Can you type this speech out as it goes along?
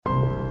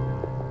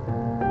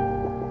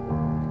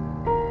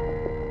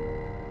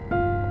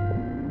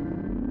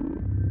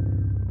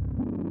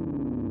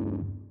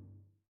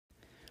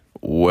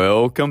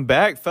Welcome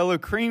back, fellow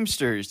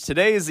creamsters.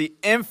 Today is the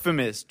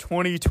infamous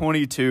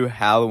 2022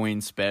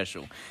 Halloween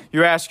special.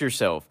 You ask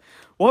yourself,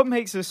 what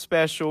makes this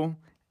special?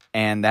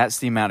 And that's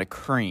the amount of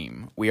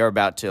cream we are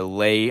about to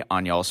lay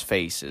on y'all's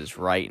faces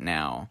right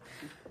now.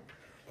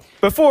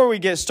 Before we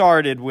get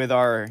started with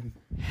our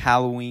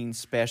Halloween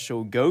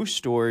special ghost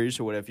stories,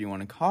 or whatever you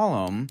want to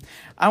call them,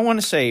 I want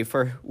to say,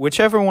 for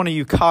whichever one of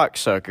you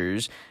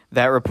cocksuckers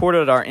that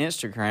reported our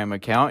Instagram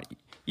account,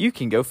 you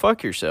can go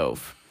fuck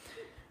yourself.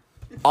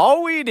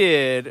 All we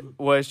did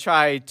was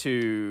try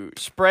to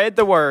spread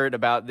the word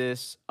about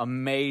this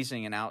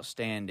amazing and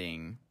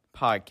outstanding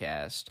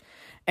podcast.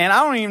 And I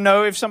don't even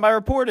know if somebody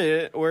reported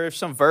it or if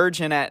some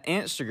virgin at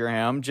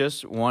Instagram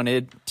just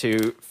wanted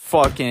to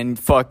fucking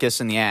fuck us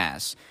in the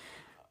ass.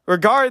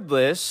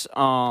 Regardless,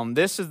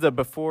 this is the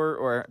before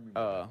or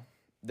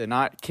the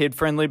not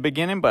kid-friendly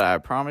beginning, but I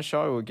promise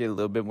y'all we'll get a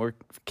little bit more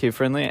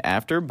kid-friendly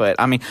after. But,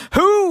 I mean,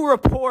 who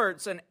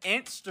reports an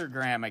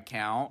Instagram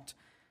account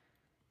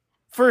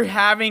for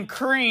having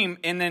cream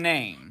in the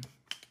name?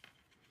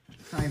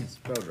 It's not even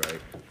spelled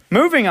right.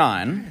 Moving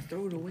on.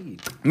 Throw it away.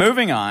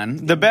 Moving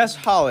on. The best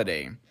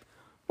holiday.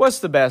 What's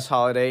the best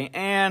holiday?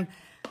 And,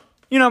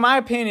 you know, my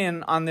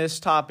opinion on this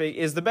topic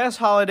is the best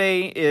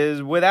holiday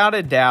is, without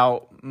a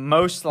doubt,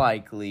 most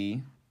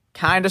likely,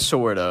 kind of,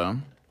 sort of,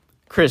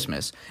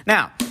 Christmas.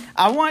 Now,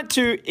 I want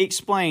to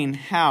explain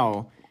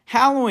how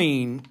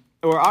Halloween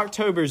or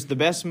October's the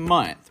best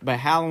month, but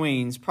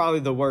Halloween's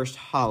probably the worst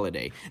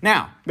holiday.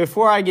 Now,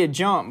 before I get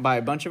jumped by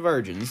a bunch of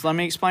virgins, let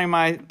me explain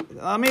why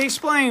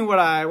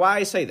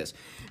I say this.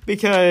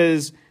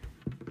 Because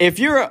if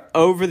you're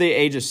over the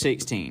age of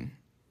 16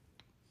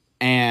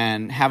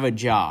 and have a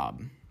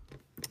job,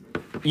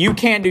 you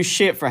can't do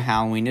shit for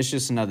Halloween. It's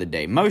just another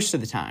day, most of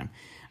the time.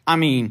 I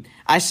mean,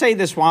 I say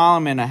this while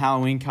I'm in a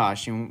Halloween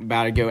costume,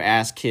 about to go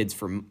ask kids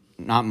for,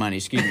 not money,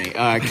 excuse me,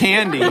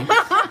 candy.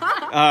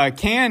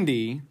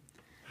 Candy.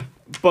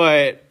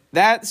 But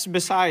that's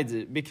besides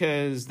it,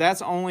 because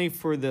that's only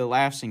for the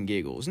laughs and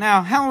giggles.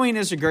 Now, Halloween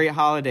is a great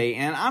holiday,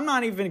 and I'm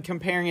not even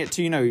comparing it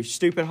to, you know,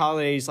 stupid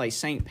holidays like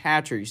St.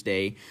 Patrick's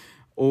Day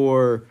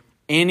or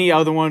any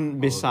other one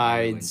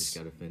besides. Just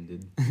got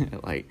offended.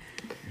 Like,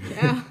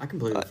 yeah, I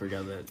completely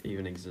forgot that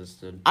even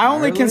existed. I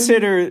only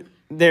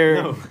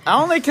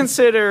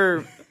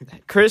consider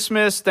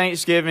Christmas,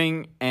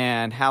 Thanksgiving,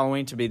 and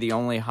Halloween to be the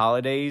only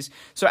holidays.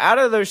 So out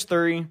of those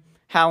three,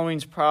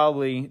 Halloween's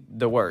probably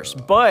the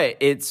worst, but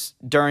it's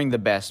during the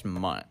best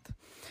month.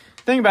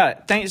 Think about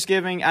it.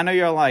 Thanksgiving, I know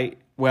you're like,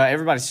 well,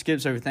 everybody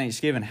skips over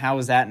Thanksgiving. How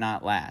is that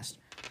not last?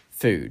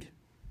 Food.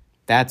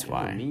 That's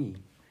why.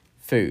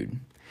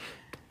 Food.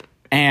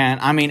 And,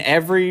 I mean,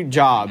 every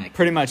job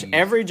pretty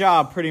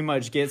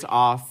much gets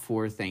off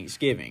for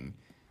Thanksgiving.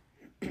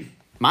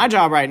 My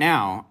job right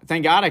now,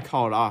 thank God I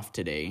called off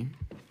today,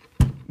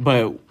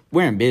 but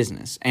we're in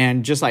business,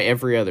 and just like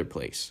every other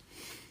place.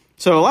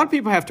 So a lot of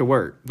people have to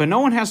work, but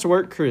no one has to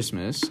work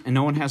Christmas, and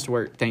no one has to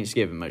work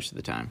Thanksgiving most of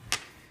the time.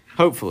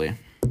 Hopefully.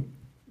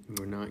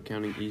 We're not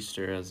counting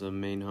Easter as a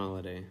main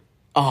holiday.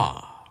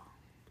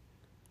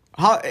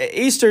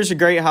 Easter's a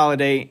great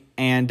holiday,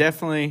 and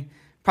definitely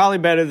probably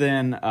better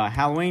than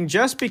Halloween,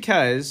 just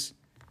because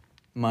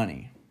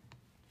money.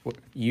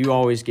 You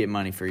always get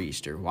money for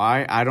Easter.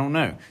 Why? I don't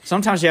know.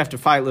 Sometimes you have to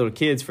fight little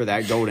kids for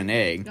that golden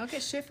egg. Don't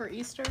get shit for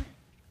Easter.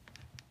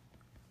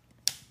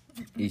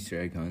 Easter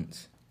egg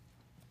hunts.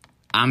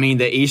 I mean,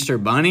 the Easter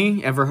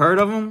Bunny. Ever heard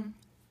of them?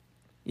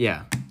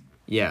 Yeah.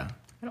 I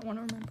don't want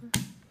to remember.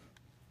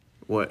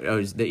 What? Oh,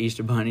 is the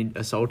Easter Bunny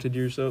assaulted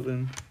you or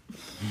something?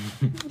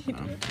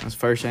 That's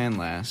first and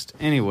last.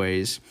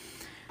 Anyways,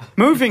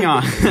 moving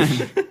on.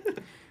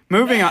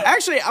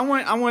 Actually, I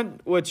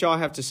want what y'all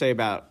have to say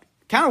about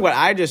kind of what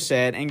I just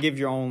said, and give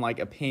your own like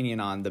opinion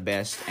on the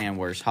best and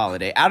worst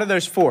holiday. Out of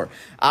those four,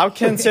 I'll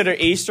consider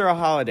Easter a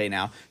holiday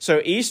now.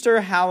 So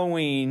Easter,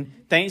 Halloween,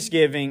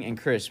 Thanksgiving, and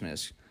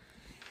Christmas.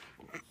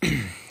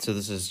 So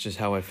this is just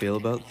how I feel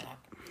about.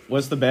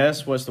 What's the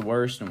best? What's the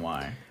worst, and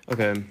why?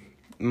 Okay,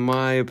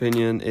 my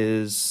opinion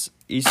is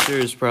Easter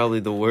is probably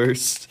the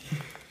worst.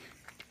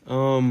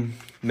 Main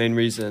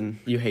reason.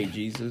 You hate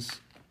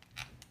Jesus?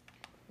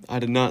 I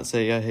did not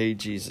say I hate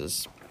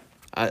Jesus.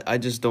 I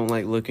just don't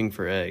like looking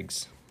for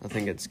eggs. I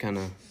think it's kind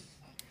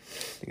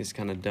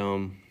of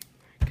dumb,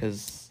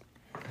 because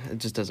it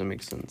just doesn't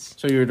make sense.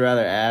 So you would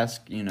rather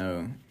ask, you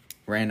know,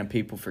 random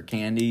people for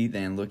candy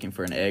than looking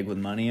for an egg with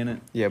money in it?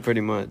 Yeah,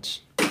 pretty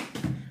much. At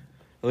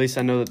least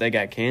I know that they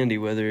got candy,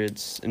 whether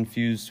it's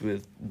infused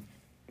with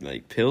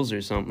like pills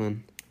or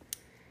something.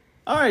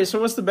 All right, so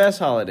what's the best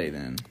holiday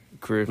then?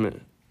 Christmas.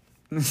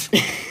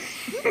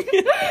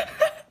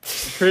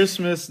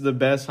 Christmas, the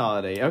best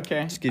holiday.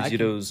 Okay. Just gives you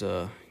those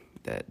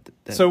that.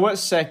 So what's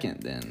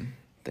second then?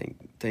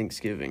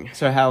 Thanksgiving.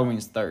 So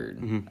Halloween's third.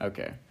 Mm-hmm.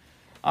 Okay.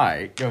 All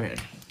right, go ahead.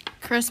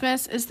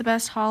 Christmas is the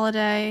best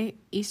holiday.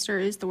 Easter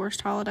is the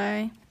worst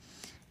holiday.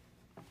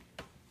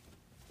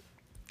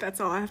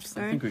 That's all I have to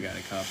say. I think we got a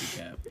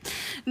copycat.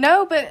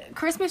 No, but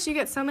Christmas you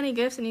get so many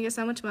gifts and you get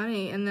so much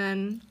money, and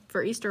then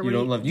for Easter You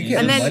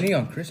get money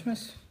on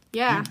Christmas?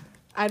 Yeah,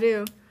 I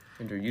do.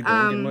 Andrew, you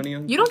don't get money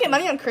on You don't get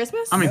money on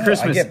Christmas? I mean, No,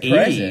 Christmas I get Eve.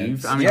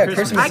 presents. I mean, Yeah,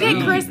 Christmas Christmas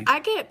Eve. Eve. I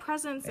get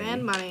presents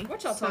and money.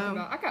 What y'all so- talking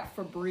about? I got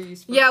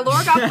Febreze. For Yeah,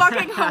 Laura got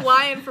fucking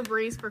Hawaiian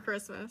Febreze for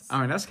Christmas.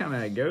 I mean, that's kind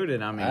of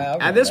goated. I mean, I'll at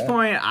get this that.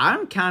 point,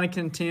 I'm kind of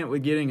content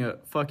with getting a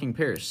fucking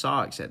pair of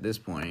socks at this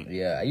point.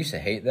 Yeah, I used to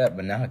hate that,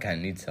 but now I kind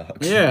of need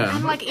socks. Yeah.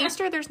 And like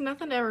Easter, there's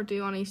nothing to ever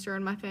do on Easter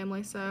in my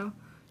family, so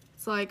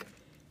it's like,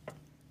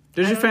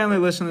 Does your don't family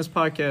listen to this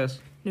podcast?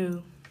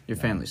 no. Your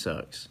family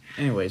sucks.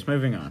 Anyways,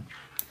 moving on.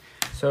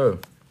 So,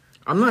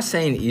 I'm not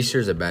saying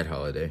Easter's a bad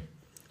holiday.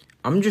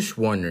 I'm just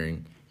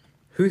wondering,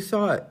 who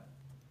thought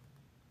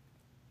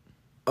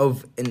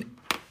of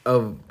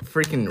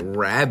freaking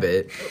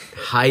rabbit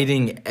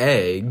hiding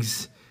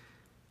eggs?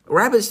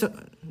 Rabbits don't.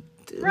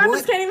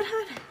 Rabbits what? can't even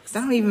hide it.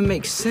 That don't even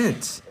make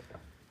sense.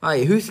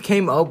 Like, who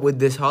came up with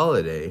this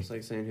holiday? It's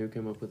like saying who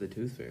came up with the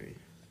tooth fairy.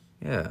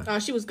 Yeah. Oh,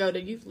 she was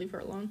goaded. You leave her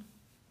alone.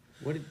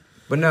 What did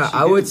But no, She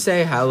I did- would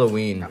say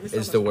Halloween Got me so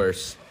is much the fun.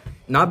 worst.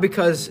 Not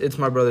because it's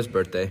my brother's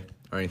birthday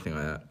or anything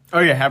like that. Oh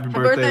yeah, happy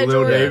birthday,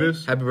 Lil Jordan.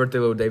 Davis. Happy birthday,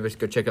 little Davis.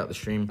 Go check out the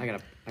stream. I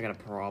got a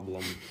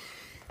problem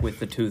with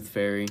the tooth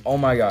fairy. Oh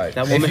my god.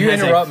 That If woman you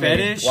has interrupt a me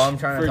fetish while I'm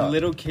trying to for talk.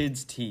 little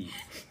kids' teeth.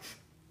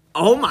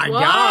 Oh my Whoa.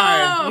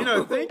 god! You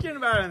know, thinking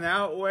about it in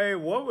that way,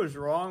 what was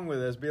wrong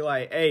with us? Be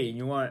like, hey,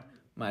 you want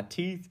my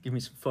teeth? Give me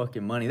some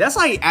fucking money. That's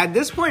like at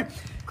this point,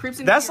 Creeps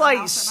into that's your like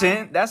house at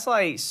night. that's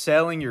like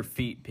selling your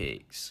feet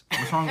pics.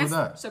 What's wrong with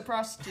that? So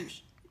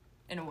prostitution,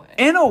 in a way.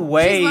 In a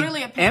way,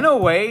 literally a pimp.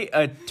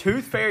 a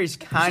tooth fairy's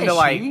kind of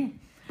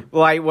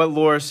like what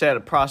Laura said,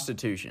 a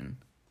prostitution.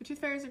 The tooth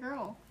fairy's a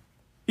girl.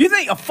 You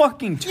think a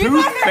fucking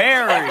tooth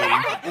fairy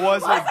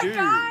was a dude?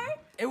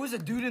 It was a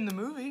dude in the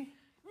movie.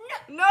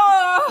 No.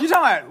 You talking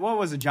about what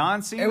was it,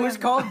 John Cena? It was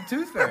called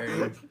Tooth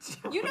Fairy.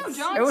 You know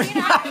John It was Cena.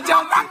 not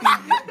John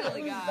Cena.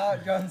 Really guy.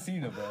 Not John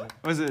Cena, bro.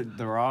 Was it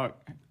The Rock?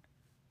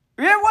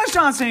 Yeah, it was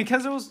John Cena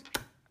because it was.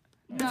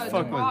 No, The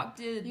fuck was- Rock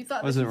did. You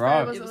thought Was the it tooth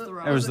fairy Rock? It was The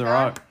Rock. It was The guy?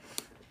 Rock.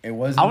 It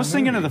was. I was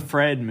thinking of the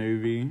Fred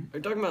movie. Are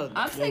you talking about?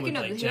 I was thinking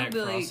of the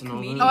hillbilly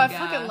comedian. Oh, I guy.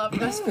 fucking love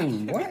this.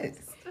 What?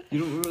 You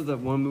don't remember that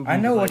one movie? I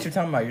know with, what like- you're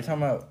talking about. You're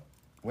talking about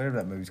whatever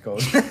that movie's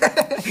called.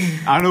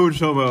 I know what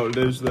you're talking about.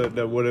 There's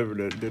that whatever.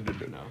 No,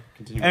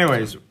 continue.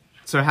 Anyways,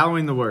 so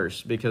Halloween the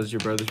worst because your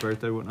brother's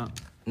birthday, whatnot.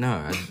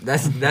 No,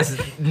 that's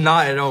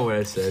not at all what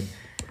I said.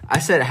 I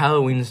said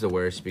Halloween's the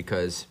worst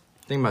because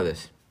think about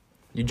this: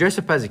 you dress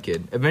up as a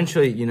kid.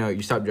 Eventually,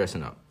 you stop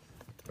dressing up,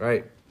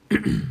 right?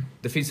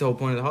 Defeats the whole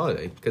point of the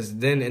holiday because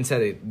then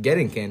instead of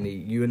getting candy,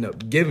 you end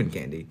up giving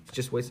candy. It's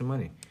just wasting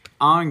money.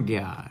 On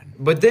God.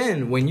 But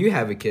then when you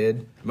have a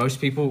kid, most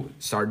people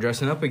start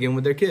dressing up again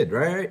with their kid,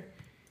 right?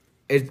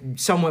 It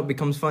somewhat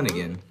becomes fun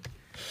again.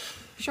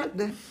 Shut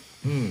the.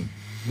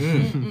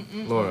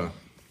 Laura,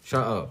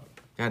 shut up.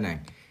 God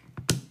dang.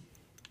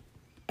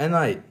 And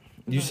like,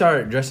 you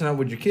start dressing up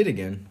with your kid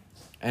again,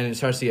 and it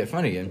starts to get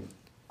fun again.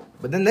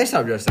 But then they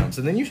stop dressing up,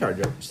 so then you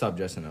stop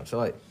dressing up. So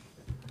like,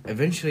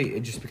 eventually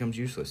it just becomes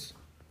useless.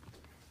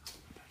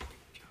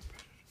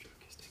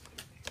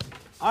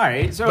 All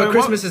right, so But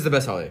Christmas is the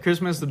best holiday.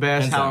 Christmas the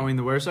best, Hands down. Halloween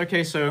the worst.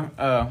 Okay, so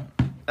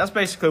that's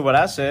basically what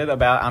I said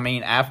about. I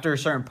mean, after a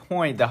certain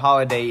point, the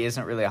holiday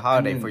isn't really a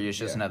holiday for you. It's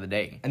just another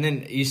day. And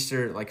then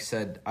Easter, like I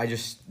said, I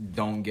just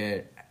don't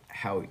get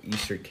how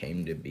Easter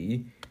came to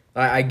be.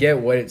 I get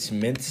what it's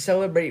meant to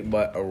celebrate,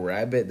 but a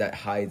rabbit that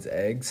hides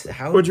eggs,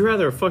 how? Would you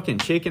rather a fucking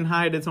chicken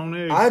hide its own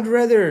eggs? I'd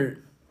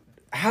rather.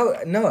 How?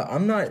 No,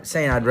 I'm not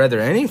saying I'd rather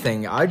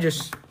anything. I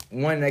just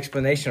want an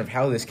explanation of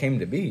how this came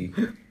to be.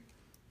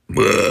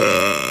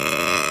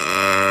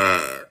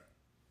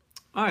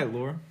 All right,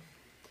 Laura.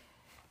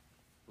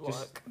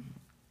 Look,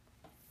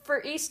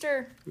 for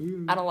Easter,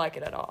 I don't like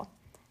it at all.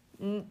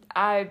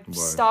 I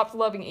stopped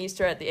loving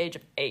Easter at the age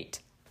of 8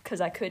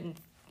 because I couldn't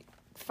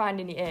find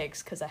any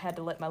eggs because I had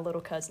to let my little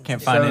cousins. Can't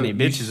do find it. any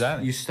bitches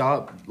either. You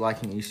stop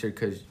liking Easter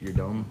because you're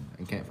dumb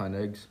and can't find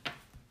eggs.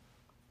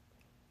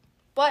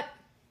 But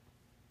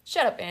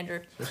shut up,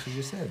 Andrew. That's what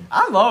you just said.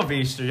 I love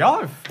Easter.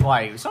 Y'all are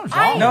like something's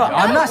wrong. No, with y'all.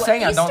 I'm not what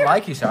saying I don't Easter-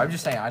 like Easter. I'm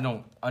just saying I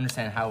don't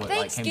understand how it came to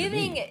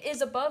Thanksgiving be.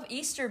 is above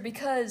Easter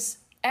because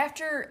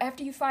after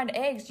you find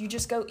eggs, you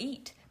just go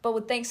eat. But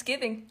with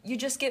Thanksgiving, you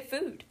just get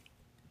food.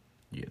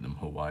 Yeah, them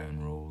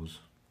Hawaiian rolls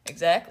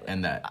Exactly.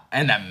 and that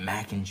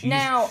mac and cheese.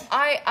 Now,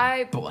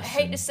 I Bless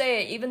hate him. to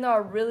say it, even though I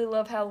really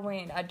love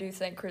Halloween, I do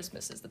think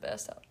Christmas is the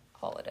best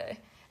holiday.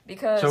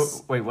 Because,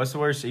 So wait, what's the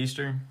worst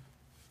Easter?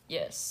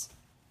 yes.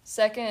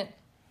 Second,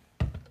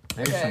 I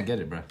just okay. don't get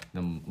it, bro.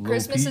 Them little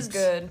Christmas is peeps.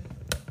 good.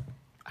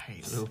 I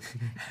hate little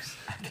peeps.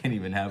 I can't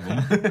even have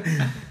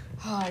them.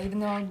 Even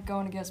though I'm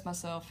going against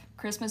myself,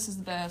 Christmas is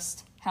the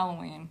best.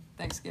 Halloween,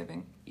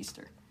 Thanksgiving,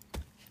 Easter.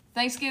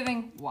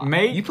 Thanksgiving, why?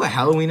 Mate, You put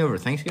Halloween over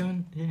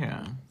Thanksgiving?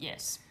 yeah.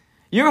 Yes.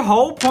 Your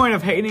whole point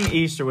of hating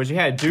Easter was you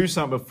had to do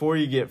something before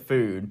you get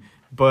food,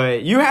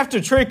 but you have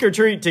to trick or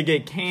treat to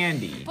get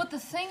candy. But the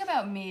thing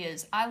about me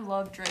is, I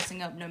love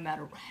dressing up no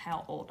matter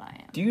how old I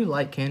am. Do you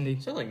like candy?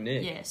 Sound like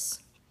Nick. Yes.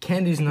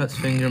 Candy's nuts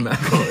finger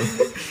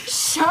mouth.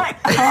 Shut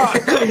up!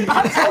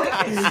 I'm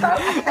talking so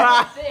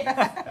bad.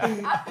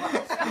 I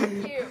want to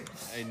show you.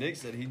 Hey, Nick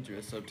said he'd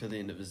dress up to the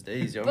end of his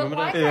days. Y'all But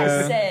remember like that?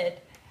 Yeah. I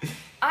said,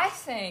 I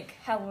think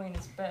Halloween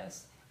is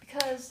best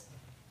because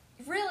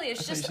really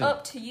it's I thought you just said-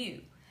 up to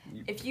you.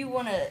 If you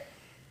want to,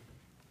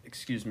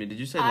 Excuse me, did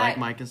you say I- like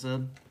Micah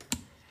said?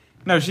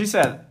 No, she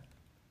said,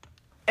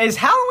 is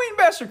Halloween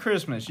best or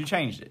Christmas? You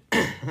changed it.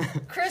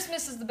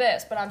 Christmas is the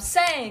best, but I'm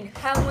saying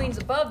Halloween's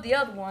above the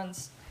other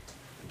ones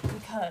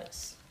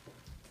because,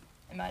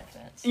 in my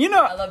defense, You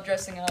know- I love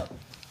dressing up.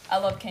 I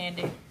love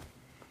candy.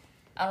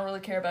 I don't really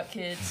care about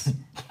kids.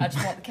 I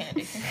just want the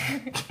candy.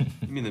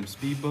 You mean them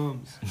speed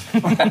bumps?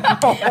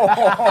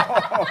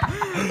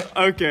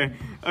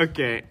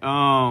 Okay.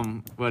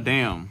 Well,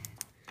 damn.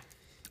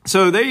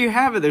 So there you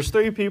have it. There's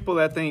 3 people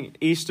that think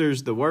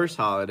Easter's the worst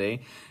holiday,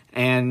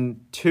 and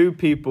 2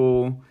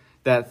 people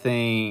that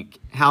think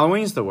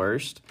Halloween's the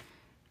worst.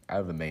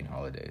 Out of the main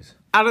holidays.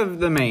 Out of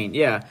the main,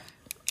 yeah.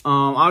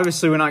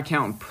 Obviously, we're not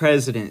counting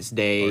President's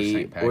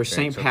Day or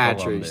St.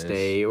 Patrick's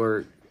Day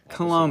or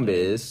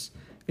Columbus,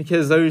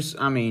 because those,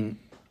 I mean,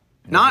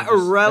 not those are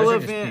just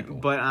irrelevant, people.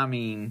 but I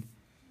mean,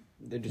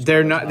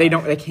 They're not. They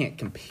can't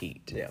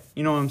compete. Yeah.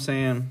 You know what I'm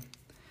saying?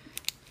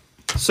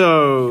 You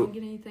So don't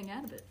get anything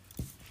out of it.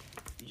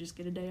 You just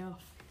get a day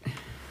off.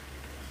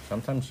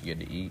 Sometimes you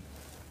get to eat.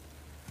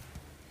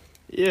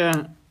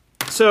 yeah.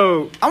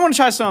 So I want to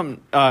try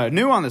something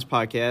new on this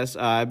podcast.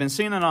 I've been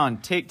seeing it on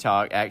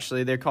TikTok.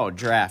 Actually, they're called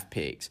draft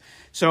picks.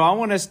 So I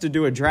want us to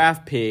do a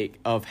draft pick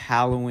of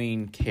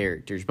Halloween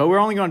characters, but we're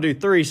only going to do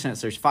 3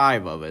 since there's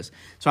 5 of us.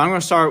 So I'm going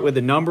to start with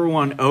the number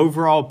 1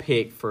 overall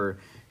pick for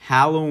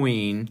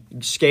Halloween.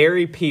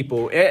 Scary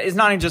people. It's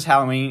not even just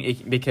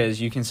Halloween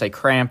because you can say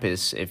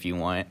Krampus if you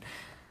want.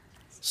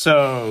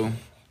 So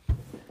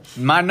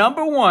my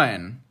number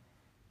 1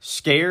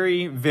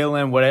 scary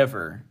villain,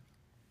 whatever.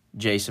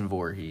 Jason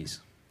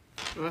Voorhees.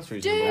 Well, that's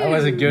reasonable. That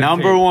was a good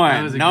Number pick. That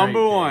one. was a Number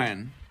great pick.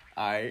 one.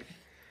 All right.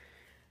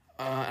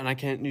 And I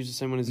can't use the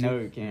same one as No,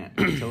 you. you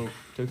can't.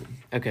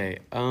 Okay.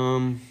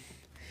 I'm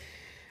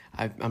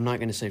not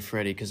gonna say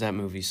Freddy because that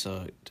movie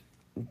sucked.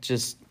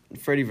 Just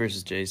Freddy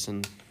versus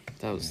Jason.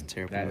 That was a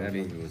terrible That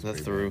movie. movie was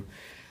That's pretty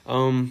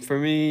through. For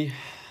me.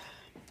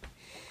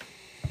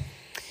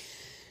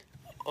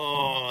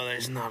 Oh,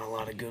 there's not a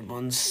lot of good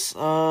ones.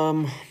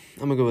 I'm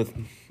gonna go with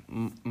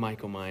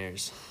Michael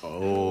Myers.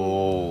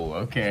 Oh,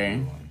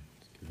 okay.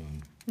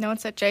 No one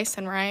said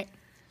Jason, right?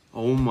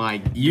 Oh my!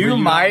 You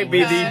might be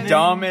the Because-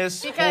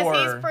 dumbest Because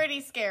whore. he's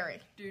pretty scary.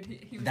 Dude,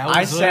 he was That I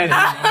was said it.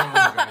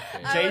 I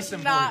Jason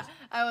was not. Voorhees.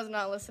 I was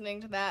not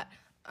listening to that.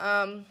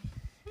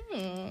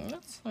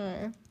 Let's see.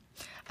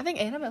 I think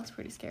Annabelle's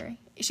pretty scary.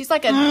 She's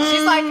like a.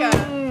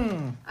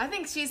 I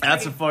think she's.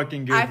 That's a pretty-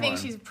 fucking good I one. think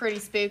she's pretty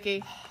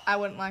spooky. I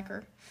wouldn't like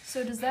her.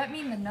 So does that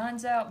mean the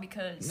nun's out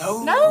because?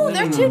 No,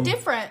 they're too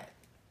different.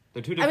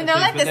 They're two I mean, different they're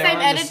things, like but the they same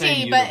are in the same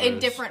entity, but in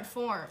universe. different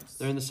forms.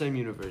 They're in the same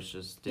universe,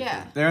 just different.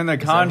 Yeah. They're in the Is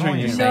that Conjuring one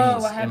you're universe. saying?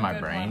 No, I have in a my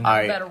good brain. one. All A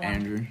right, better one.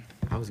 Andrew.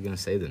 I was gonna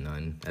say the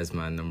nun as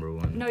my number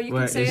 1. No, you can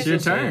What, say it's it. your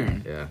Just say it.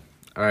 turn. Yeah.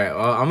 All right.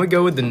 Well, I'm gonna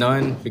go with the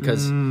nun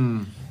because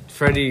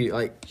Freddy,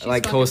 like Cole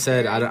fucking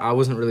said, scary. I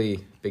wasn't really a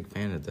big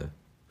fan of the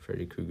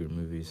Freddy Krueger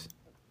movies.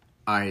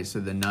 All right,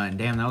 so the nun.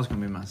 Damn, that was gonna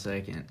be my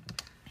second.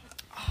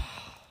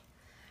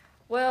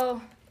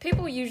 Well,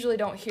 people usually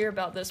don't hear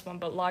about this one,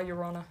 but La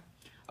Llorona.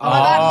 Oh,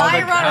 that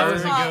the Llorona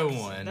was a sucks. good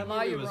one. That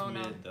La movie was Llorona.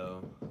 mid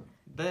though.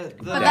 But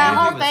that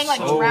whole thing, like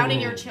drowning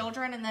your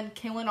children and then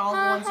killing all the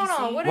ones you Hold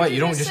on, see. what What, did you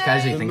don't just just say?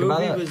 casually The think movie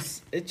about that?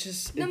 was. It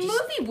just. The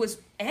movie was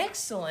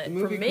excellent The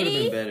movie for could have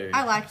been me. better.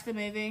 I liked the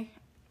movie.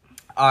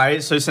 All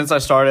right, so since I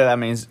started, that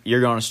means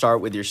you're going to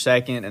start with your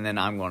second, and then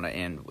I'm going to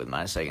end with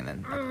my second.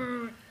 Then.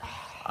 All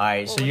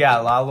right, so you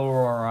got La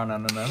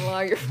Llorona. No.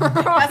 La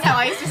Llorona. That's how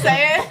I used to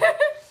say it.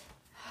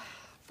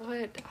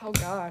 But oh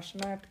gosh, I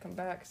might have to come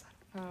back. 'Cause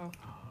oh,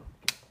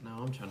 No,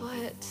 I'm trying to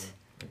think What? of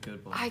one. A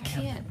good one. I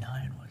can't.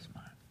 Nun was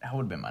my. That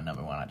would have been my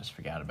number 1. I just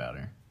forgot about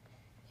her.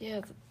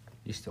 Yeah,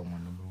 You still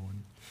want number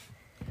 1?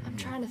 I'm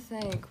trying to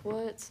think.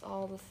 What's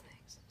all the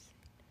things?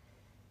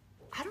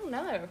 I don't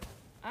know.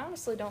 I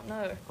honestly don't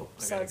know. Oh,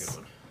 I got a good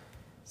one.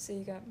 So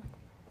you got.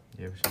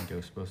 You ever seen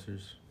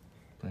Ghostbusters?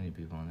 Plenty of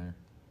people on there.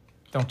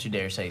 Don't you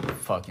dare say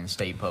fucking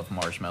Stay Puft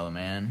Marshmallow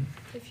Man.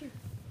 If you.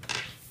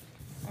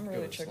 I'm Go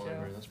really with tricked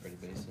Slimer, out. that's pretty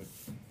basic.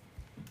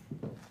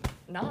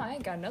 No, I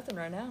ain't got nothing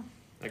right now.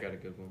 I got a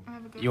good one. I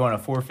have a good You want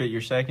to forfeit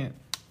your second?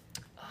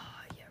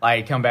 Yeah.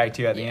 Like come back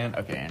to you at the Yeah. end?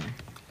 Okay,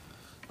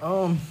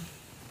 Andrew.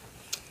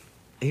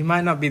 He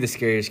might not be the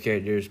scariest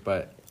characters,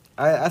 but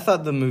I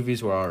thought the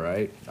movies were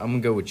alright. I'm gonna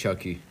go with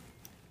Chucky.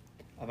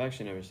 I've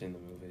actually never seen the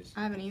movies.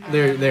 I haven't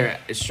either. They're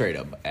straight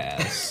up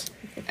ass.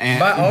 And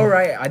But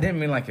alright, I didn't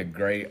mean like a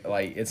great,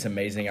 like it's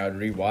amazing. I would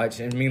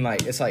rewatch. I mean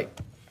like it's like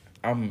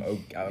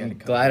I'm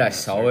glad I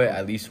saw it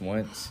at least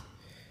once.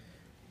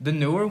 The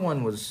newer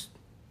one was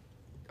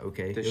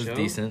okay. The It was show?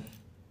 decent.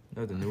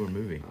 No, the newer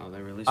movie. Oh,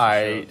 they released all a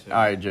right, show too. all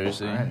right,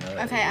 Josie. I didn't know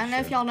that Okay, I don't know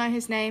was if a y'all know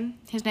his name.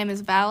 His name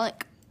is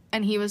Valak,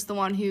 and he was the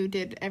one who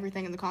did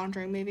everything in the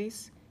Conjuring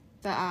movies.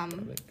 The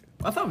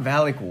I thought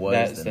Valak was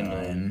That's the the nun.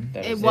 nun.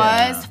 That it was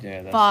was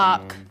Yeah, that's the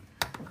fuck. nun.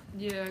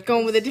 Yeah.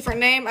 Going with a different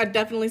name, I'd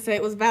definitely say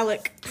it was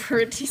Valak.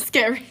 Pretty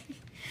scary.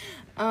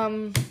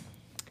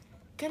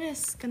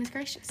 Goodness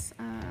gracious.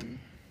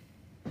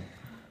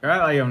 Right,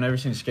 like I've never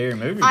seen a scary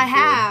movie before. I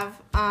have.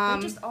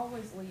 They just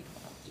always leave.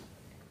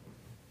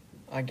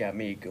 I got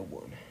me a good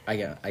one. I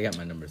got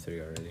my number 3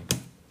 already.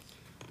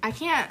 I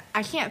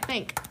can't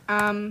think.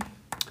 In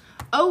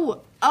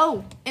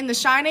The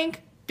Shining,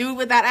 dude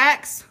with that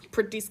axe,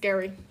 pretty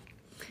scary.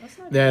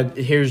 That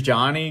here's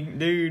Johnny,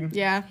 dude.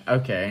 Yeah.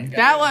 Okay.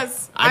 That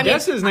was. I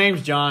guess his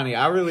name's Johnny.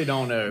 I really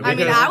don't know. I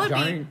mean,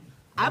 because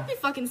I'd be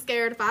fucking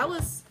scared if I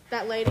was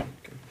that lady.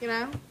 You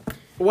know.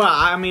 Well,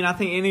 I mean, I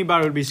think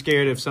anybody would be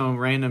scared if some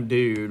random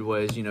dude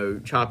was,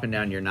 chopping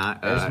down your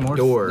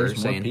door There's more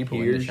saying, people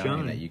in "Here's the Shining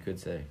Johnny." that you could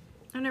say.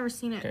 I've never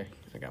seen it. Okay,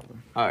 I got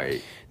one. All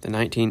right. The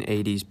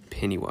 1980s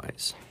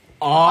Pennywise.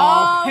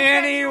 Oh,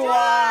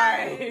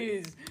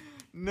 Pennywise!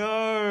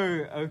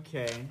 No.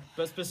 Okay.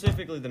 But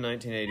specifically the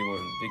 1981,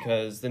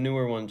 because the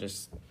newer one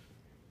just...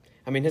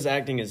 I mean, his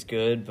acting is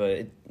good,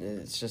 but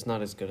it's just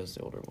not as good as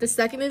the older one. The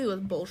second movie was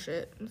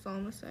bullshit. That's all I'm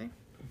gonna say.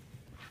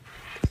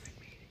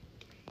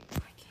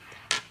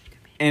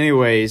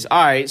 Anyways,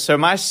 all right. So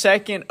my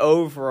second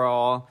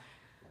overall.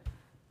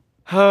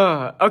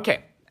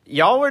 Okay.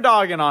 Y'all were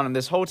dogging on him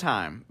this whole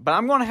time, but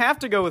I'm going to have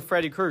to go with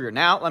Freddy Krueger.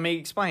 Now, let me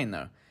explain,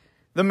 though.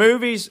 The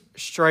movie's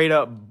straight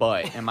up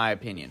butt, in my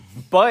opinion.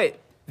 But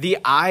the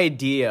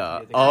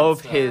idea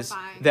of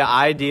the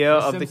idea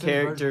of the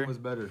character,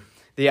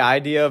 the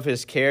idea of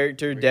his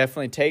character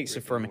definitely takes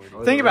it for me.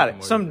 Think about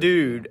it. Some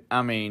dude,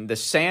 the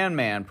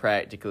Sandman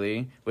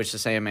practically, which the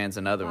Sandman's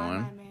another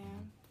one.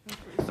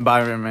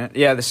 Man.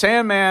 Yeah, the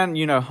Sandman,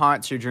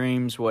 haunts your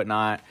dreams,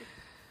 whatnot.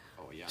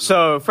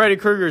 So Freddy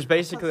Krueger is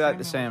basically like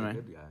the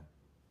Sandman.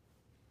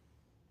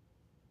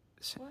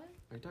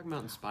 Are you talking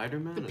about in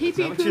Spider-Man? The Pee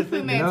Pee Poo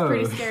Poo Man's No.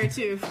 pretty scary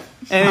too.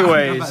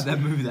 Anyways, about that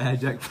movie that had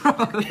Jack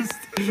Frost.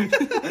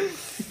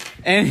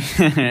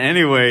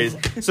 anyways,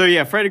 so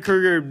yeah, Freddy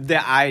Krueger,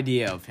 the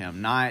idea of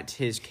him, not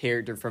his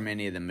character from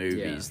any of the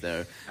movies,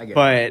 though.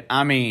 But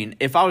I mean,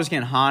 if I was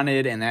getting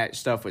haunted and that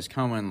stuff was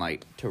coming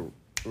like to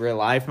real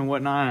life and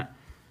whatnot,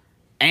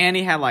 and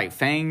he had like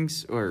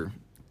fangs or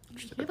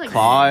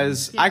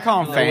claws, I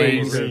call them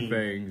fangs.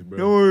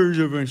 No worries,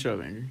 everyone shut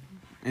up, Andrew.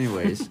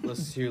 Anyways,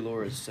 Let's hear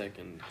Laura's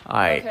second. all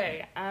right.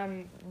 Okay,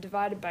 I'm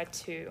divided by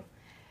 2.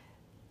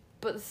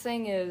 But the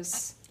thing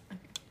is,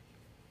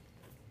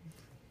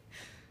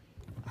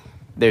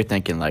 They're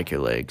thinking like your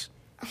legs.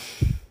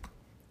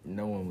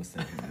 No one was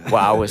thinking that.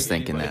 Well, I was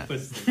thinking that.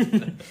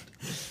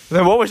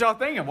 Then what was y'all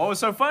thinking? What was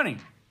so funny?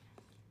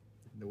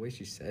 The way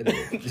she said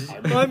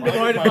it. I'm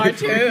divided by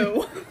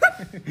 2.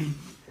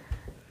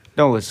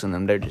 Don't listen to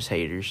them. They're just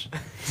haters.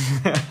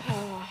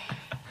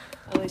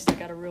 at least I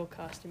got a real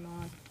costume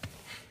on.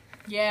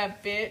 Yeah,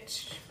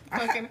 bitch.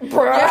 Fucking.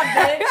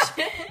 Yeah,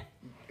 bitch.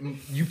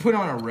 You put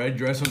on a red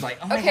dress and was like,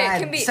 oh my Okay, god, it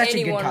can be such a good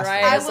anyone, costume.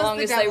 right? I As was long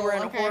the as they devil, were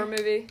in a okay. horror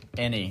movie.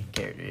 Any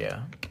character,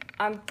 yeah.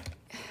 I'm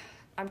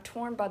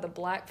torn by the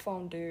black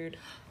phone dude.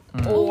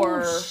 Oh,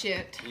 Or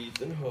shit.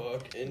 Ethan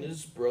Hawke and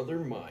his brother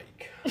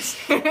Mike.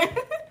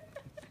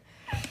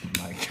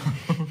 Mike.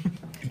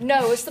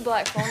 no, it's the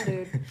black phone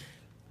dude.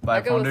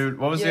 Black I go phone with- dude.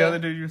 What was the yeah. other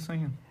dude you were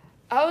thinking?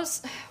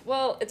 It's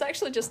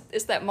actually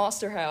it's that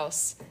monster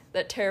house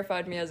that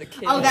terrified me as a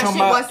kid. Oh, that shit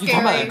was You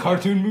talking about scary. a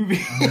cartoon movie?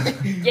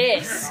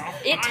 Yes,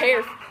 it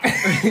terrified.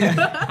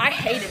 I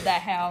hated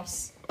that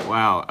house.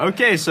 Wow.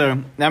 Okay,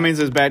 so that means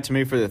it's back to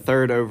me for the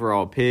third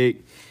overall pick.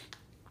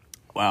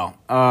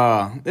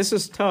 Wow. This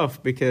is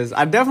tough because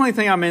I definitely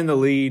think I'm in the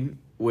lead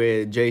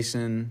with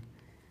Jason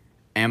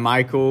and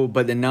Michael,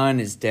 but the Nun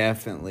is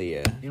definitely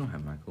You don't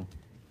have Michael.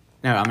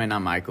 No, I mean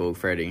not Michael,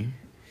 Freddy.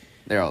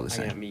 They're all the I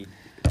same. got me.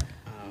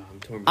 I'm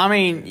torn. I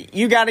mean,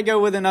 you got to go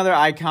with another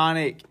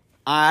iconic.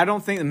 I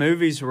don't think the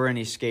movies were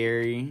any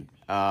scary.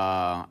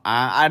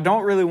 I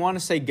don't really want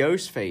to say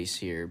Ghostface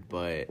here,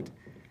 but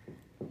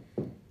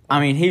I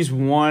mean he's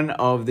one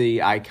of the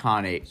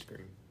iconic.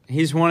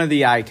 He's one of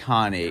the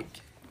iconic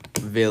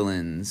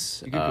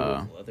villains. You could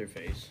go with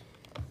Leatherface.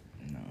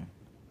 No.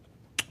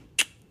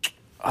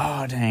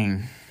 Oh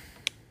dang!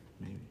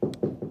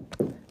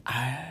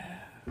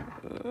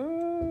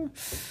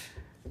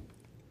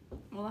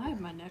 Well, I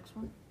have my next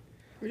one.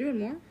 We're doing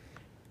more?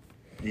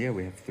 Yeah,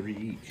 we have 3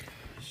 each.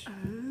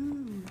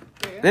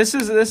 This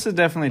is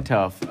definitely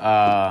tough.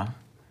 I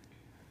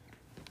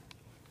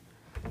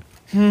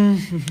mean,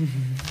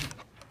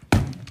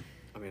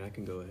 I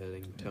can go ahead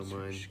and tell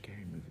mine.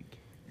 Scary movie.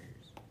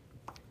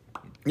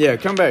 Yeah,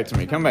 come back to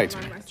me.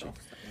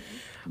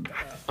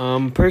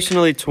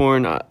 Personally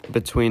torn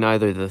between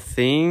either The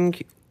Thing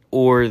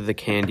or The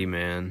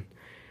Candyman.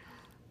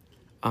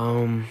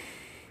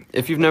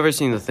 If you've never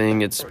seen The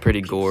Thing, it's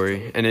pretty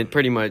gory, and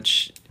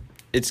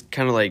it's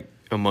kind of like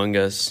Among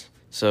Us,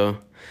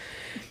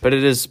 but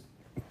it is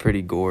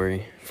pretty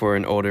gory for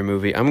an older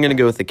movie. I'm gonna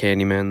go with The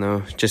Candyman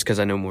though, just because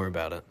I know more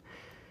about it.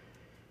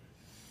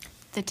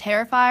 The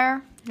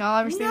Terrifier. Y'all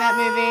ever seen that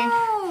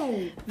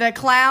movie? The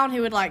clown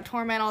who would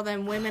torment all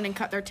them women and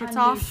cut their tits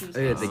off. Oh,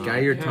 yeah, the guy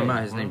you're talking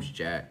about, his name's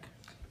Jack.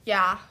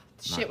 Yeah.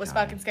 shit was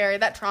fucking scary.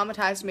 That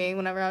traumatized me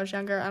whenever I was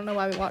younger. I don't know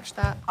why we watched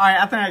that. All right,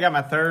 I think I got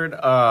my third.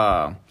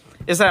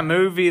 It's that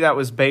movie that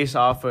was based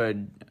off of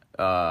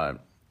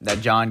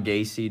that John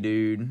Gacy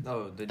dude.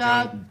 Oh, the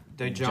John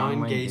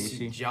John Wayne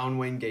Gacy, Gacy? John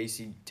Wayne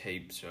Gacy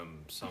tapes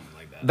from something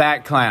like that.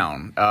 That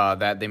clown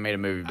that they made a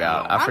movie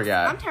about. I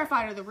forgot. I'm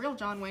terrified of the real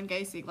John Wayne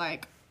Gacy.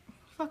 Like,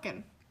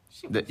 fucking.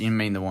 You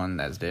mean the one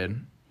that's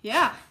dead?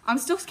 Yeah, I'm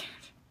still scared.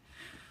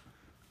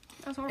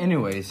 That's horrible.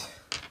 Anyways,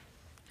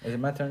 is it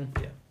my turn?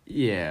 Yeah.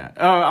 Yeah.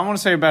 Oh, I want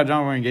to say about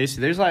John Wayne Gacy.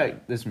 There's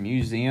like this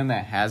museum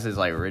that has his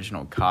like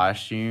original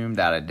costume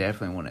that I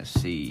definitely want to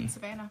see.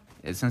 Savannah.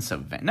 It's in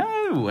Savannah.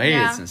 No way,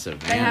 Yeah, it's in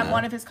Savannah. they have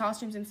one of his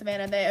costumes in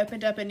Savannah. They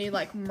opened up a new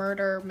like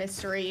murder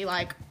mystery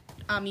like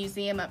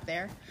museum up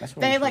there.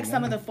 They have like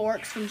some of the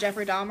forks from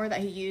Jeffrey Dahmer that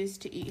he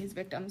used to eat his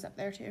victims up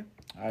there too.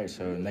 All right,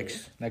 so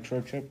next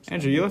road trip.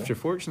 Andrew, you left your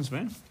forks in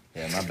Savannah.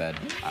 Yeah, my bad.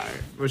 All right.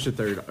 What's your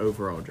third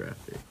overall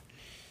draft pick?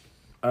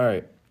 All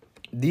right,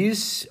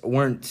 these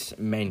weren't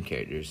main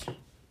characters,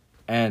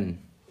 but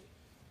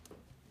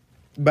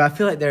I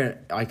feel like they're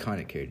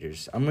iconic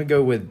characters. I'm gonna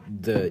go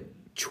with the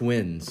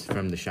twins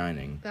from The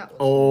Shining. That was,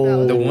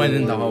 Oh, The one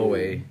in the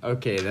hallway.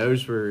 Okay,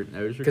 those were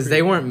Because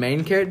they weren't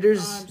main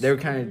characters. They were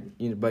kind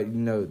of, but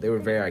they were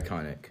very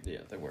iconic. Yeah,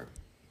 they were.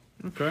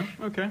 Okay.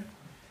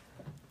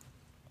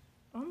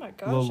 Oh my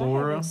gosh, I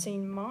Laura? haven't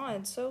seen mine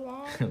in so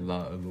long.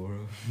 Laura.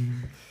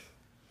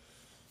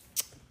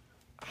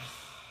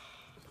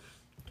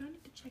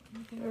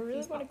 I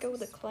really want to go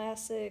with a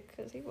classic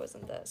because he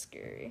wasn't that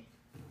scary.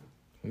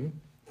 Who?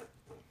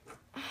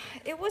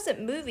 It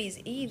wasn't movies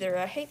either.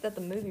 I hate that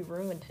the movie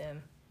ruined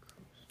him.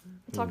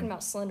 I'm talking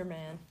about Slender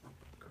Man.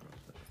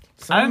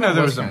 I didn't know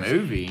there was a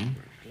movie.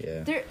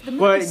 Yeah. The movie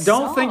But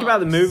don't think about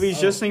the sucks.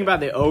 movies. Just think about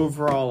the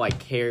overall like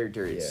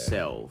character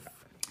itself.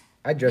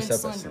 I dress Then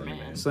up as Slender Slender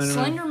Man. Man.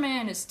 Slender Man?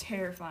 Man is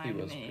terrifying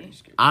to me.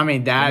 Scary. I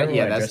mean that. Remember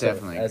Yeah, when I that's dressed up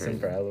definitely as him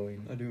crazy. for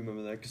Halloween. I do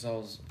remember that because I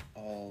was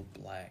all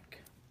black.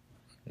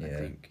 I Yeah.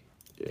 think.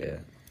 Yeah.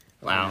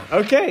 Wow.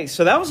 Okay,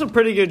 so that was a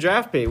pretty good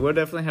draft pick. We'll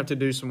definitely have to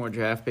do some more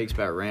draft picks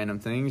about random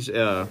things.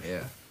 Yeah.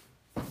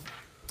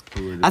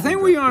 I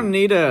think we're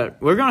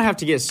gonna have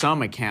to get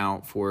some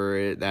account for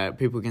it that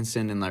people can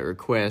send in like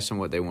requests on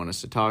what they want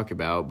us to talk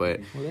about.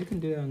 But Well, they can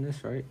do that on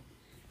this, right?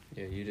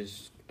 Yeah,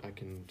 I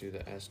can do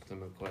the ask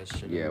them a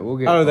question. Yeah, we'll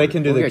get. they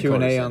can do we'll the get Carter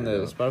Q&A set on it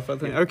the up. Spotify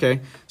thing.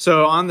 Okay,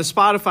 so on the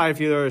Spotify, if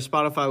you're a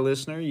Spotify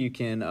listener, you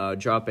can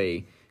drop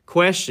a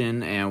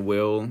question and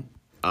we'll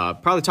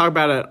probably talk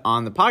about it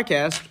on the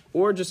podcast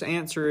or just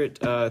answer it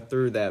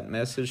through that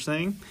message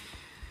thing.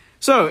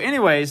 So,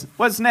 anyways,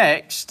 what's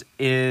next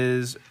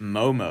is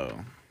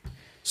Momo.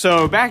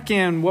 So back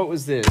in what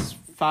was this?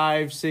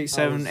 5, 6,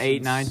 7,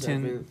 8, 9,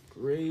 10.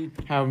 Grade.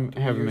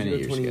 However many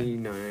years ago.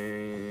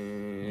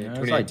 29. Yeah, it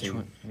was like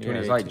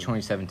 2018.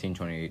 2017,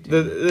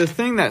 2018. The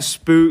thing that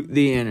spooked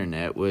the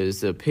internet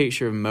was the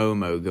picture of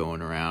Momo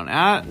going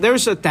around. There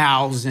was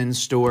 1,000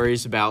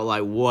 stories about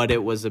like what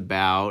it was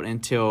about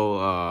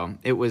until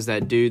it was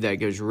that dude that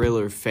goes real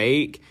or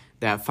fake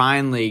that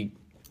finally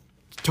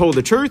told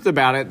the truth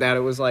about it. That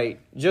it was like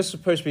just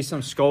supposed to be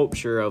some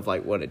sculpture of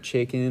like what a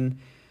chicken.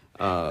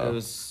 It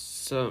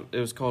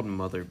was called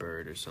Mother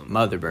Bird or something.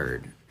 Mother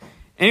bird.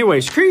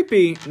 Anyways,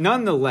 creepy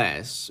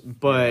nonetheless,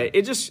 but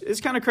it's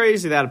kind of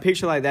crazy that a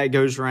picture like that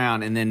goes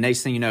around and then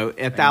next thing you know,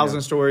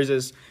 1,000 stories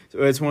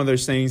it's one of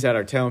those things that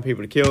are telling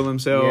people to kill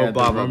themselves,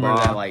 blah, blah,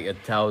 blah. That like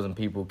 1,000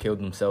 people killed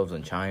themselves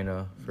in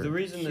China. The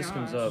reason this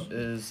comes up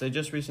is they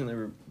just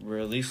recently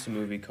released a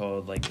movie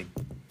called like The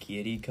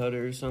Kitty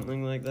Cutter or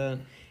something like that,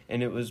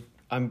 and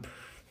I'm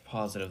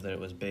positive that it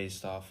was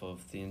based off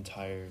of the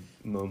entire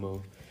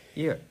Momo.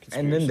 Yeah, and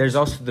Conspiracies. then there's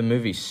also the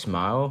movie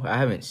Smile. I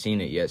haven't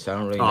seen it yet, so I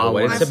don't really know Oh,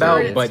 what I've it's heard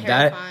about. it's But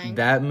terrifying.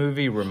 that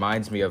movie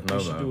reminds me of We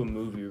should do a Momo.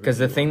 movie Because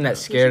the review thing of that that.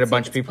 scared a see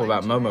bunch if of people it's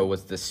about playing Momo tonight.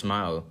 was the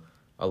smile,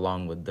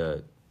 along with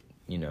the,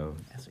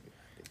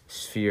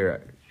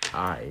 sphere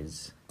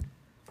eyes.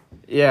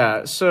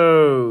 Yeah,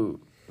 so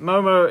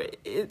Momo,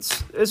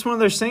 it's one of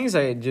those things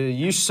that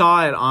you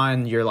saw it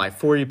on your like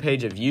 40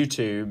 page of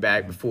YouTube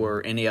back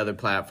before any other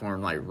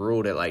platform like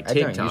ruled it like That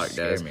don't TikTok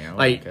scare does. me. I don't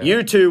Like like that.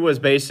 YouTube was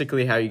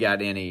basically how you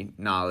got any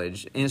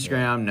knowledge.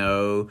 Instagram,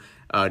 no.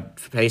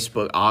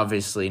 Facebook,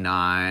 obviously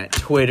not.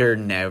 Twitter,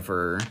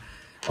 never.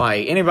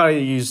 Like anybody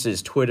that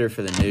uses Twitter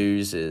for the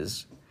news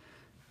is,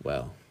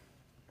 well,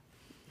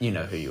 you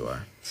know who you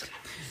are.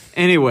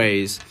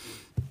 Anyways.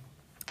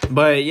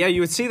 But yeah,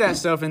 you would see that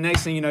stuff, and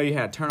next thing you know, you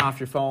had to turn off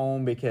your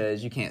phone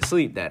because you can't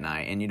sleep that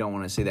night, and you don't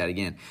want to see that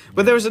again.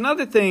 But there was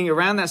another thing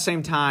around that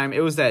same time. It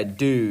was that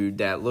dude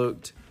that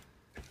looked,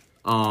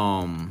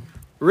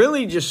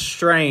 really just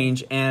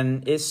strange,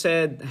 and it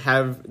said,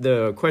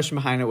 the question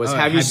behind it was,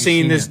 have you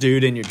seen this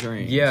dude in your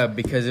dreams? Yeah,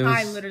 because it was.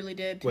 I literally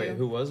did too. Wait,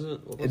 who was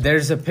it? What was it?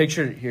 There's a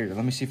picture here.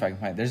 Let me see if I can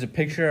find it. There's a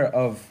picture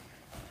of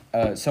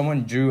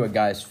someone drew a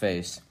guy's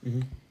face,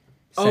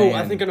 Oh,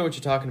 I think I know what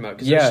you're talking about.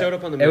 Because Yeah, it showed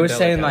up on the it was Mandela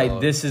saying catalog.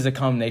 like this is a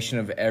combination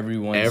of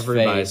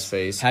Everybody's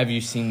face. Have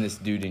you seen this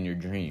dude in your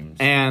dreams?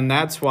 And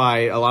that's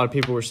why a lot of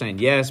people were saying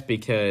yes,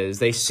 because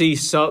they see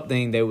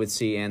something they would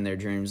see in their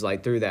dreams,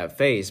 like through that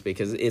face,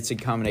 because it's a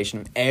combination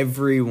of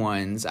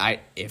everyone's.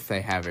 If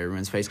they have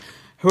everyone's face,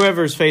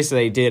 whoever's face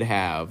they did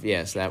have,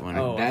 yes, that one.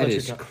 Oh, That I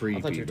is thought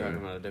creepy, you were talking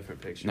bro. about a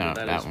different picture. No,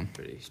 but that is one.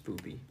 pretty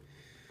spoopy.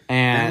 That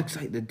And looks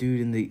like the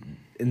dude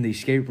in the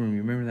escape room.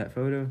 You remember that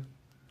photo?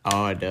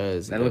 oh, it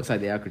does. That looks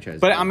like the Alcatraz.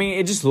 But I mean,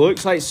 it just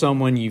looks like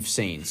someone you've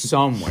seen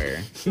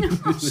somewhere,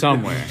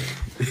 somewhere.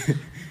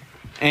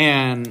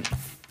 And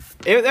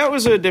that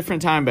was a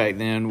different time back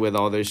then with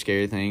all those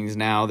scary things.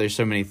 Now there's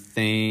so many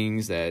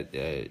things that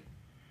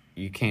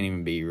you can't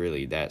even be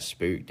really that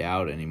spooked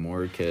out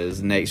anymore,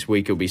 because next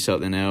week will be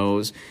something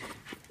else.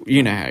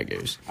 You know how it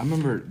goes. I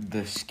remember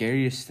the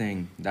scariest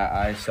thing that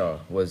I saw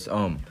was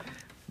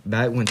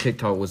back when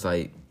TikTok was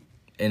like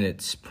in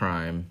its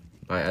prime,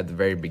 like at the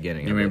very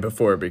beginning. You of mean it.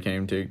 before it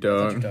became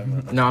TikTok?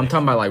 No, I'm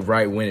talking about like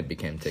right when it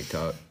became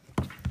TikTok.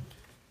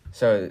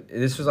 So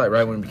this was like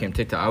right when it became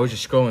TikTok. I was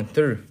just scrolling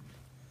through.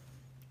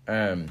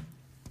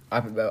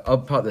 I'll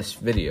pop this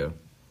video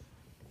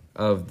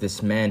of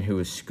this man who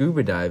was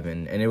scuba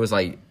diving, and it was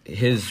like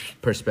his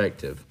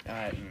perspective,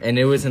 and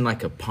it was in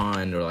like a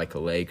pond or like a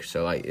lake,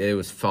 so like it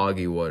was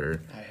foggy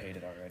water. I hate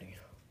it already.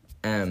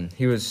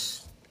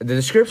 The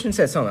description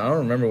said something. I don't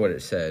remember what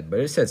it said, but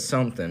it said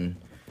something.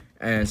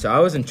 And so I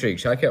was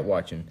intrigued, so I kept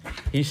watching.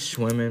 He's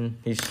swimming.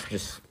 He's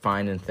just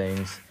finding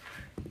things.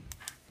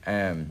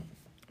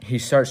 He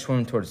starts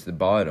swimming towards the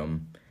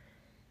bottom.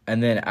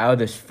 And then out of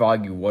this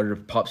foggy water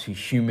pops a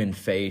human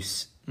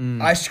face.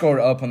 I scrolled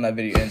up on that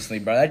video instantly,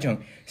 bro. That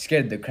junk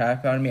scared the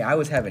crap out of me. I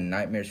was having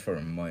nightmares for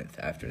a month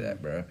after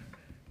that, bro.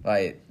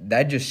 Like,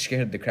 that just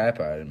scared the crap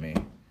out of me.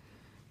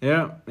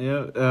 Yeah.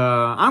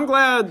 I'm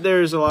glad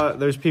there's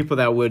people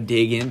that would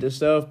dig into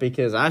stuff,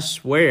 because I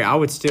swear I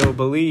would still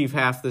believe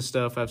half the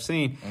stuff I've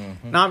seen.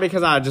 Mm-hmm. Not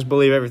because I just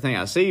believe everything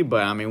I see,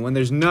 but I mean, when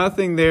there's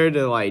nothing there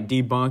to like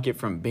debunk it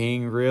from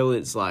being real,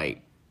 it's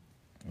like,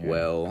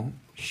 well,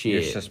 shit.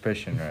 Your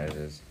suspicion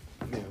rises.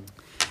 Yeah.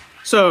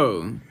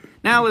 So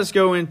now let's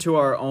go into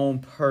our own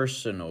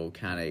personal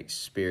kind of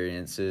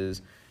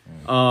experiences.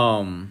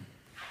 Well,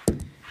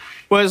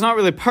 it's not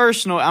really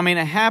personal. I mean,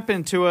 it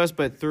happened to us,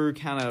 but through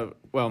kind of,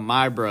 well,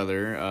 my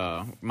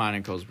brother, mine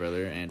and Cole's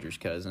brother, Andrew's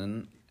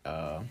cousin.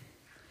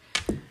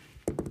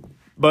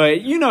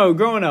 But, you know,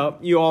 growing up,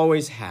 you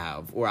always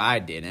have, or I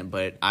didn't,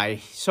 but I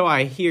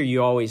hear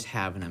you always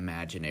have an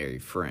imaginary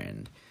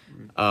friend.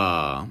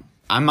 I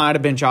might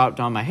have been dropped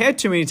on my head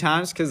too many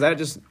times, because that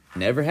just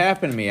never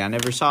happened to me. I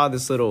never saw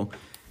this little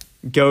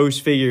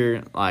ghost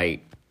figure.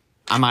 Like,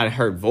 I might have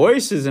heard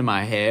voices in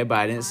my head, but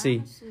I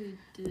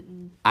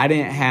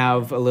didn't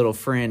have a little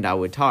friend I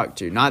would talk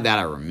to. Not that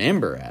I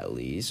remember, at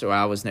least, or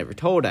I was never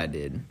told I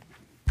did.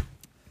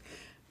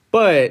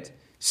 But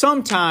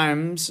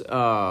sometimes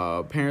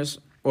parents,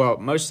 well,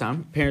 most of the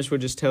time, parents would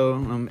just tell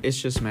them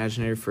it's just an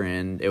imaginary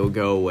friend. It will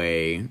go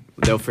away.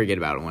 They'll forget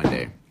about it one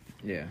day.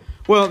 Yeah.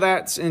 Well,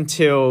 that's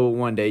until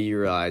one day you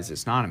realize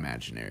it's not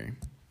imaginary,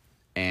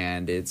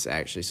 and it's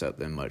actually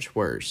something much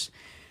worse.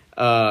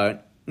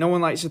 No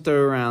one likes to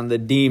throw around the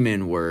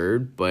demon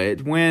word,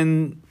 but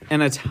when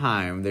in a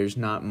time there's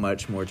not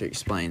much more to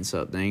explain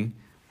something,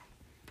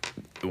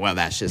 well,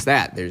 that's just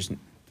that. There's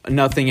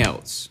nothing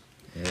else.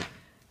 Yep.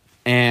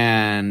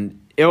 And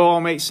it will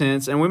all make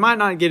sense. And we might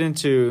not get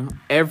into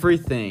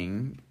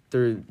everything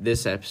through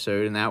this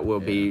episode, and that will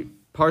be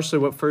partially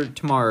what for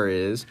tomorrow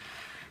is.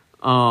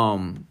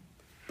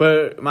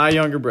 But my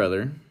younger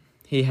brother,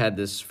 he had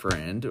this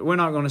friend. We're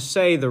not going to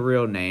say the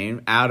real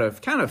name out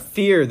of kind of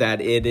fear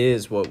that it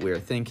is what we're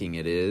thinking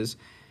it is.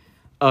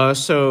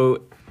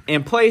 So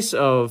in place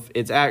of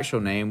its actual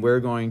name, we're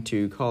going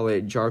to call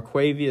it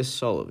Jarquavius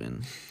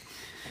Sullivan.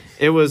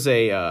 It was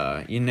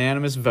a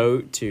unanimous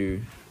vote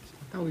to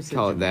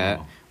call it that.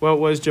 Well, it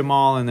was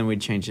Jamal, and then we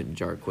changed it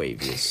to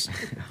Jarquavius.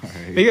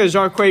 Right. Because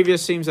Jarquavius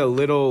seems a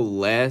little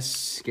less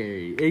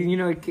Scary.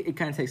 It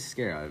kind of takes the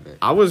scare out of it.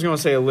 I was going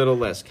to say a little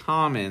less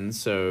common,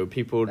 so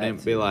people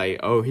didn't be like,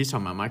 oh, he's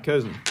talking about my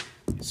cousin.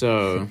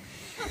 So,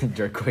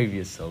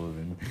 Jarquavius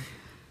Sullivan.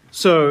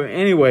 so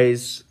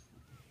anyways,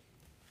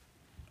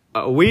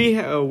 we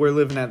were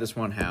living at this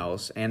one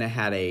house, and it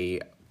had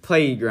a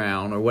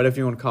playground, or whatever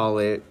you want to call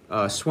it,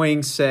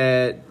 swing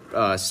set,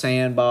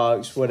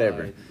 sandbox,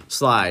 whatever.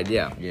 Slide,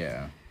 yeah.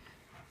 Yeah.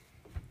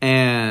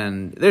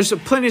 And there's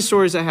plenty of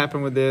stories that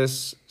happen with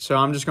this, so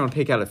I'm just going to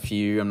pick out a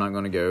few. I'm not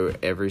going to go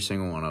every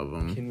single one of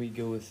them. Can we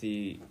go with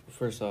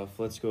first off,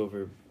 let's go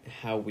over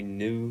how we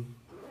knew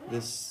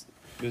this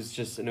was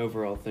just an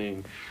overall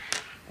thing.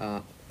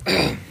 Golly,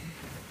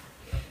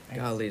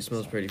 it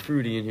smells pretty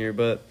fruity in here,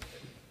 but,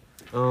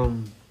 Oh,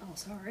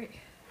 sorry.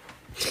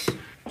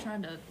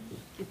 Trying to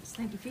get the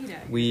stinky feet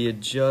out. we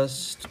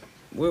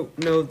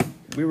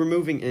were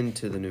moving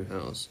into the new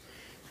house.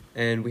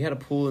 And we had a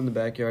pool in the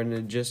backyard, and it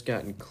had just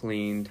gotten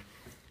cleaned.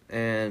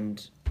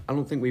 And I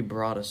don't think we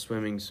brought a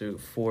swimming suit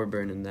for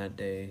Brennan that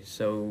day.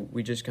 So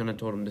we just kind of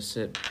told him to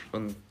sit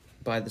on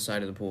by the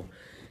side of the pool,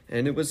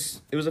 and it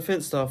was a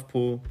fenced off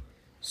pool,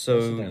 so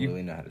didn't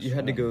really know how to you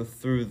had to swim. go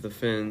through the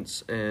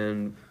fence,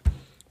 and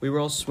we were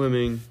all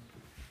swimming,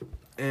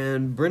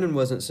 and Brennan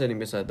wasn't sitting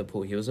beside the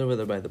pool. He was over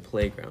there by the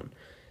playground,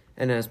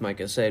 and as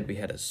Micah said, we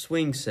had a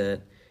swing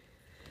set,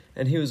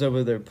 and he was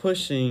over there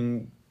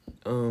pushing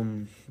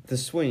the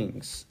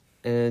swings,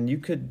 and you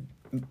could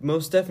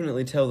most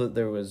definitely tell that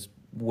there was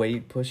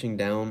weight pushing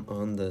down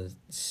on the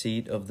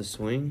seat of the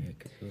swing. Yeah,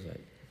 'cause it was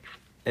like,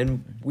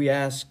 And we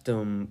asked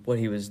him what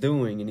he was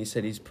doing, and he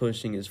said he's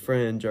pushing his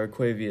friend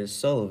Jarquavius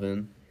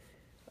Sullivan.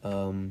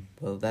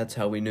 Well, that's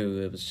how we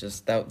knew. It was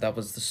just that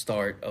was the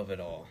start of it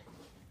all.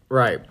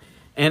 Right.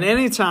 And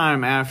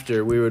anytime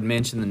after we would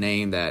mention the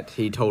name that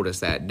he told us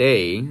that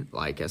day,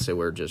 like I said,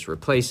 we're just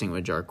replacing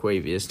with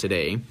Jarquavius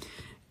today.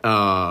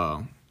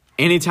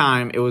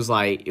 Anytime it was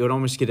like, it would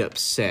almost get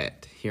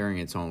upset hearing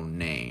its own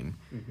name.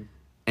 Mm-hmm.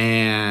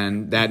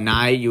 And that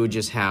night you would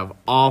just have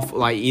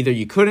like either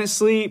you couldn't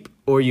sleep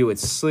or you would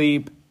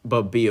sleep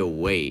but be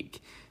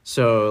awake.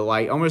 So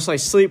like almost like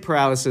sleep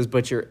paralysis,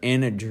 but you're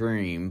in a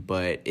dream,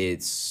 but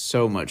it's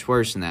so much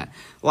worse than that.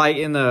 Like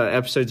in the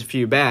episodes a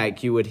few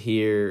back, you would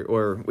hear,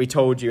 or we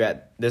told you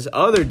at this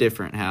other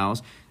different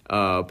house,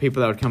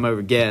 people that would come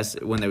over guests,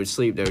 when they would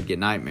sleep, they would get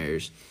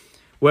nightmares.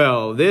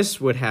 Well, this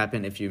would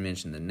happen if you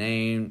mentioned the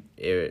name.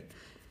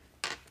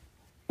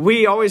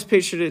 We always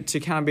pictured it to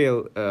kind of be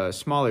a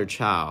smaller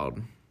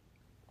child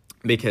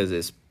because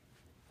it's,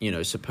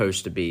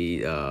 supposed to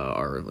be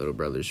our little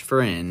brother's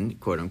friend,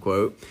 quote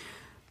unquote.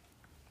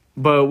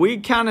 But we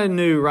kind of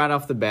knew right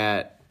off the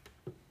bat,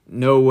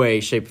 no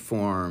way, shape, or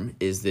form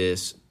is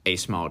this a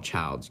small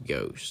child's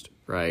ghost,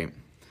 right?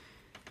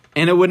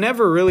 And it would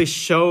never really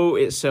show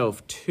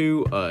itself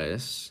to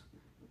us,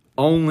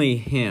 only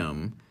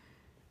him.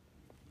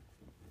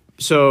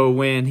 So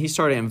when he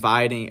started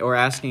inviting or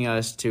asking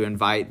us to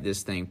invite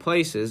this thing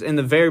places, in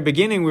the very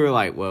beginning we were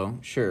like, well,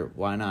 sure,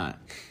 why not?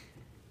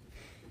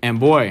 And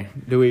boy,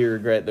 do we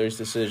regret those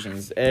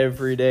decisions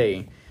every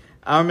day.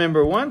 I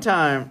remember one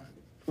time,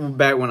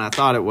 back when I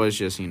thought it was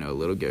just, a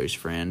little ghost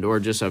friend or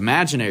just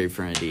imaginary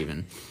friend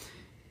even,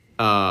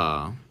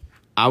 I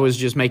was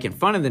just making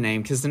fun of the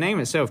name because the name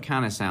itself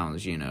kind of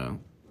sounds,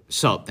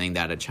 something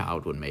that a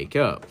child would make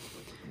up.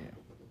 Yeah.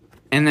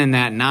 And then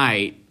that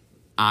night,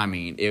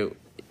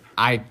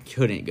 I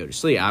couldn't go to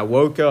sleep. I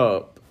woke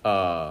up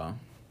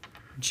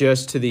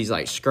just to these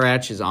like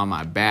scratches on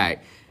my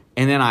back,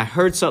 and then I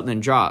heard something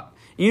drop.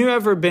 You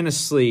ever been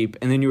asleep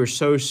and then you were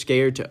so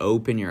scared to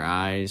open your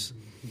eyes?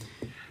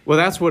 Well,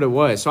 that's what it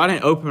was. So I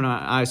didn't open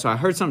my eyes. So I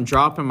heard something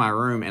drop in my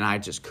room, and I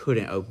just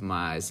couldn't open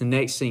my eyes. The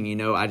next thing you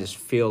know, I just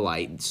feel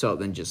like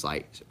something just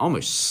like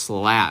almost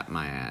slapped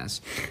my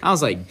ass. I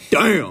was like,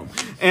 damn.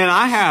 And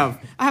I have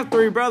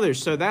 3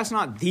 brothers, so that's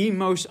not the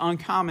most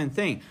uncommon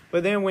thing.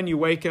 But then when you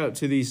wake up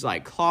to these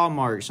like claw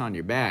marks on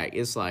your back,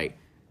 it's like,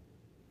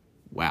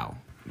 wow,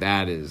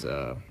 that is,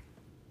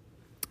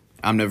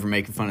 I'm never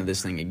making fun of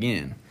this thing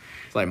again.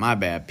 It's like, my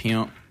bad,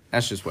 pimp.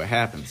 That's just what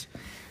happens.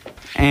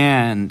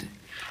 And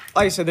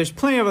like I said, there's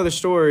plenty of other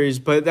stories,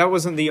 but that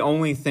wasn't the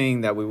only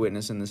thing that we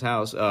witnessed in this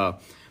house.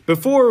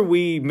 Before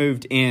we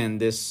moved in,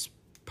 this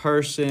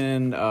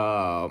person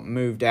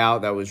moved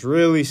out that was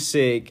really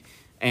sick,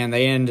 and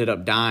they ended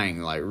up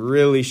dying like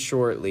really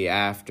shortly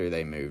after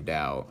they moved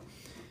out.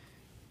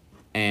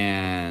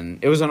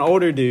 And it was an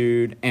older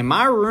dude, and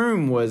my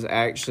room was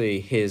actually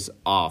his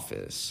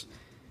office.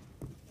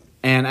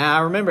 And I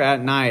remember at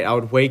night, I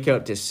would wake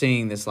up to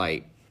seeing this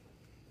like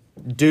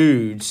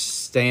dude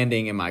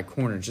standing in my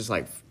corner, just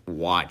like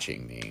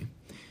watching me.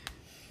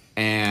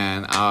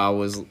 And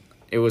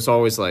it was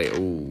always like,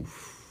 ooh.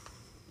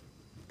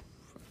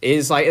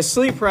 It's like a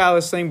sleep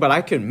paralysis thing, but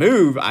I could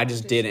move, I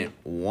just didn't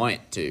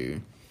want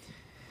to.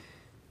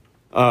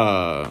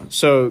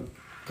 So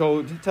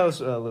Cole, tell us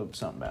a little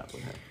something about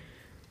what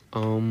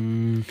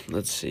happened.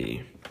 Let's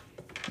see.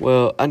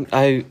 Well,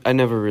 I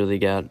never really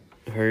got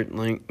hurt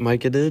like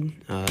Micah did,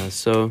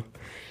 so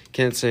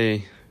can't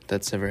say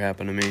that's ever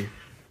happened to me.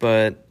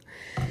 But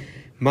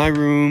my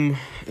room,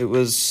 it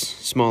was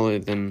smaller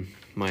than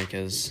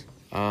Micah's.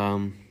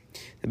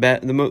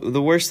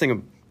 The worst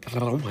thing,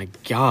 oh my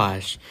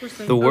gosh,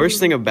 the worst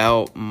thing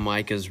about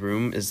Micah's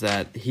room is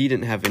that he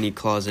didn't have any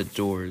closet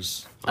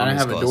doors. I didn't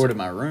have a door to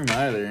my room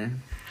either.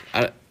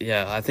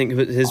 I think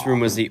his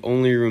room was the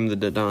only room that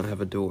did not have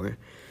a door.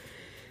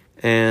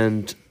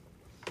 And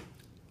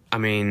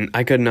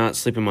I could not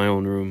sleep in my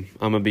own room.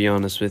 I'm going to be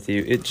honest with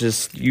you. It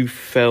just, you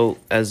felt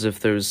as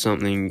if there was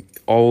something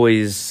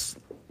always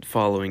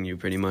following you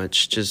pretty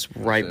much, just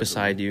right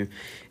beside you.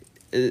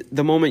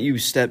 The moment you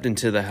stepped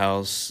into the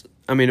house,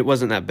 it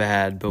wasn't that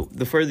bad, but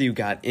the further you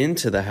got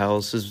into the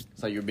house is...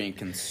 It's like you're being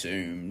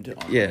consumed.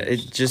 Almost. Yeah,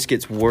 it just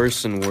gets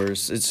worse and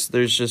worse.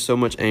 There's just so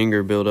much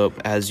anger built up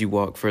as you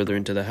walk further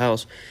into the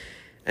house.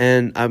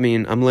 And,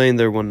 I'm laying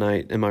there one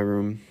night in my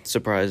room,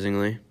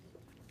 surprisingly,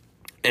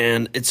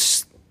 and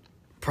it's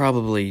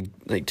probably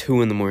like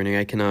 2 a.m.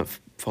 I cannot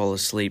fall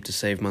asleep to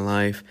save my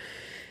life.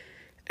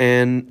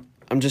 And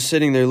I'm just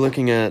sitting there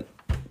looking at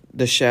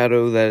the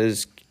shadow that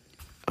is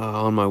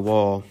on my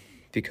wall.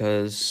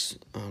 because,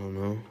 I don't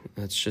know,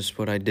 that's just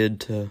what I did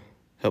to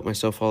help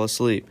myself fall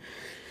asleep.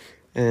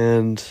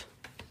 And,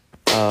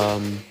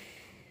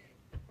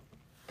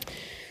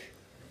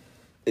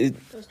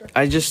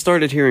 I just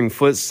started hearing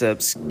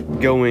footsteps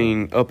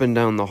going up and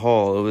down the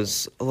hall. It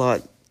was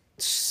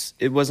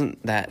it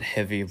wasn't that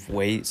heavy of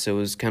weight, so it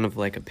was kind of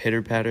like a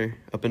pitter-patter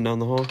up and down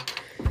the hall.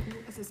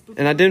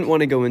 And I didn't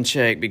want to go and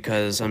check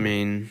because, who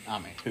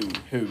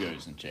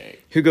goes and checks?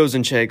 Who goes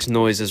and checks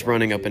noises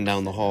running up and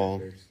down the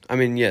hall? I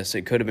mean, yes,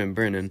 it could have been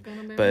Brennan,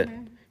 but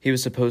he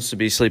was supposed to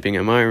be sleeping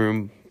in my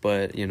room,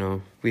 but,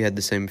 we had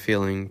the same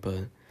feeling,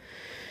 but...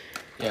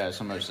 Yeah,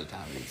 so most of the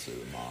time he'd sleep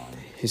with Mom.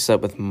 He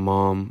slept with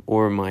Mom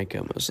or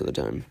Micah most of the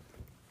time.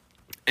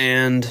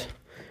 And,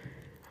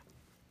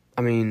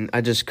 I mean,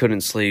 I just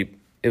couldn't sleep.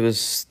 It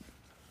was...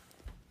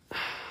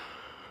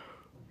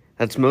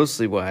 That's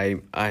mostly why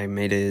I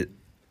made it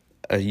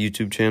a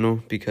YouTube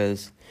channel,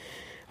 because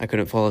I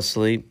couldn't fall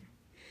asleep.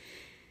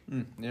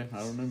 Yeah,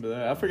 I remember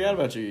that. I forgot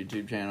about your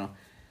YouTube channel.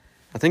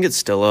 I think it's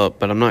still up,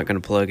 but I'm not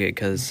going to plug it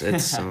because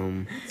it's...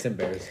 It's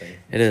embarrassing.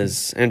 It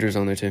is. Andrew's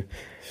on there, too.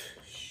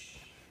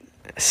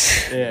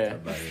 Yeah.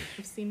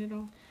 I've seen it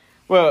all.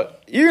 Well,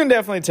 you can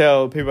definitely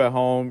tell people at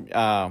home.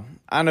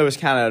 I know it's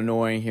kind of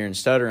annoying hearing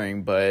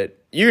stuttering, but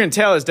you can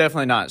tell it's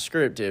definitely not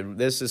scripted.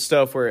 This is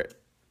stuff we're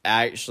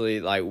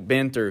actually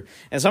been through,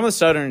 and some of the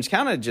stuttering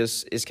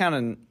is kind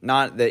of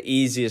not the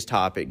easiest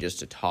topic just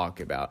to talk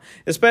about,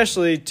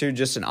 especially to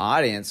just an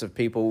audience of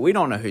people. We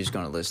don't know who's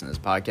going to listen to this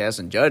podcast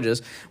and judge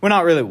us. We're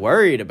not really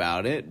worried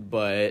about it,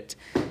 but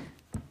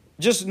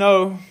just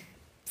know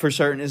for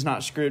certain it's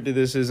not scripted.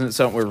 This isn't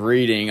something we're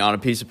reading on a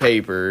piece of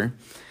paper.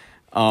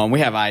 We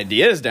have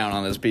ideas down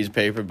on this piece of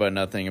paper, but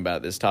nothing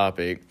about this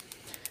topic.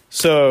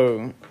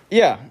 So,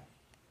 yeah.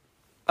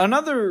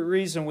 Another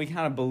reason we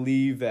kind of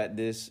believe that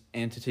this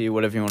entity,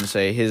 whatever you want to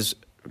say, his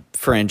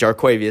friend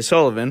Jarquavius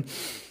Sullivan,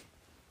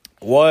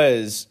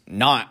 was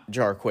not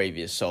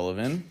Jarquavius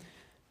Sullivan,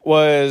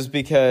 was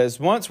because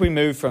once we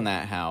moved from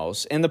that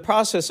house, in the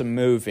process of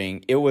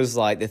moving, it was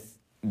like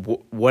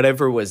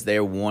whatever was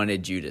there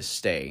wanted you to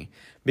stay.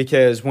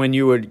 Because when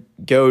you would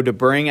go to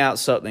bring out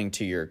something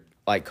to your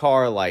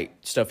car,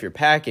 stuff you're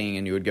packing,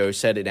 and you would go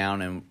set it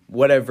down in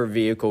whatever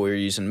vehicle we were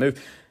using to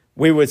move,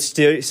 we would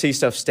still see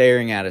stuff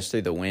staring at us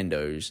through the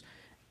windows.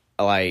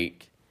 And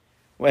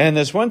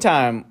this one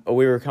time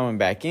we were coming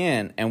back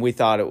in and we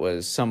thought it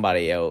was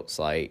somebody else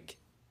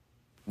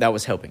that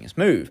was helping us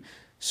move.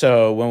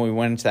 So when we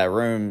went into that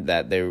room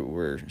that they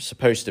were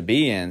supposed to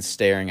be in,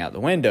 staring out the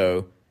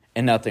window,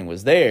 and nothing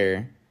was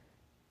there,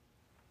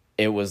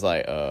 it was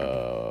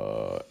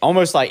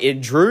almost like it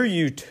drew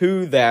you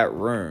to that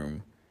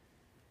room.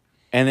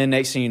 And then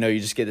next thing you know, you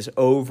just get this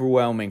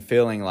overwhelming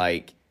feeling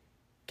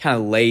kind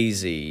of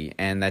lazy,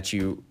 and that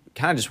you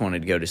kind of just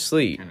wanted to go to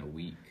sleep. Kind of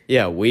weak.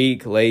 Yeah,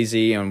 weak,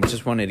 lazy, and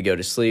just wanted to go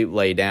to sleep,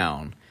 lay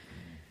down.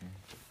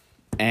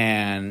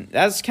 And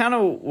that's kind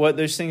of what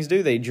those things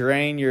do. They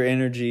drain your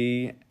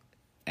energy,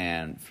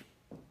 and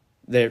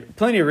there are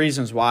plenty of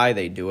reasons why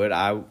they do it.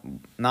 I'm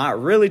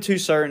not really too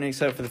certain,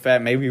 except for the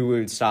fact maybe we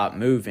would stop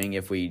moving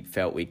if we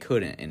felt we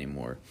couldn't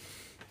anymore.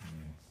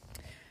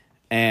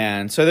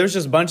 And so there's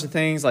just a bunch of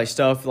things,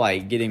 stuff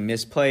getting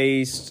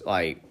misplaced,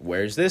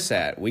 where's this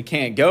at? We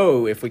can't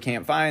go if we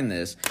can't find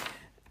this.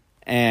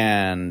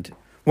 And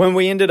when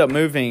we ended up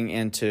moving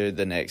into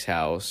the next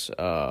house,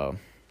 I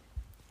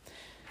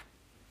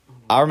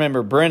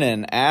remember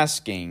Brennan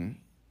asking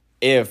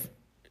if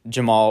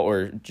Jamal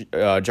or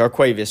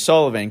Jarquavius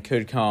Sullivan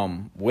could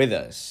come with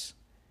us.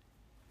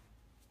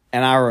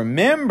 And I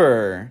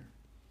remember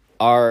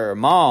our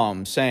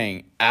mom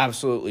saying,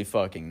 absolutely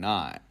fucking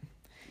not.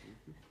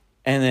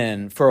 And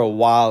then for a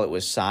while it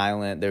was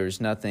silent. There was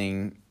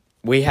nothing.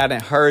 We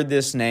hadn't heard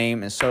this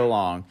name in so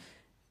long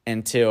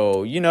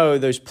until,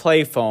 those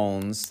play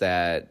phones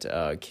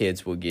that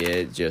kids will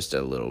get, just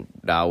a little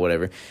dial,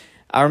 whatever.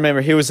 I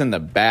remember he was in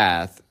the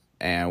bath,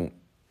 and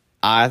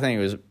I think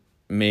it was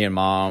me and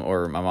Mom,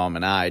 or my mom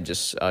and I,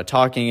 just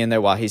talking in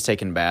there while he's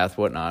taking a bath,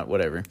 whatnot,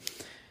 whatever.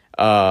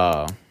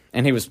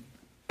 And he was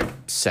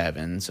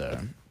 7, so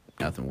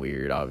nothing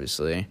weird,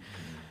 obviously.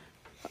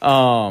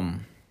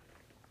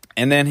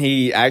 And then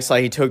he acts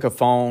like he took a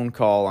phone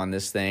call on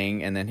this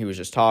thing, and then he was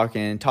just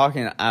talking,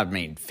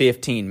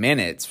 15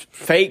 minutes,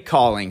 fake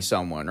calling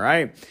someone,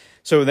 right?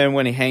 So then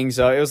when he hangs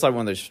up, it was like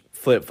one of those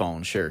flip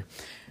phones, sure.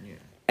 Yeah.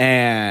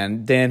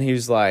 And then he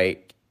was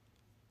like,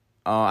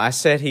 I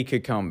said he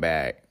could come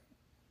back.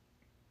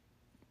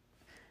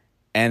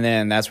 And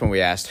then that's when we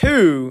asked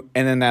who,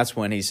 and then that's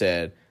when he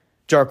said,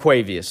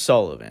 Jarquavius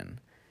Sullivan.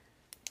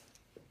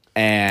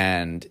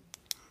 And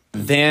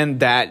then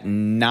that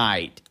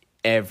night,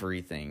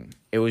 everything.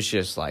 It was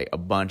just a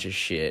bunch of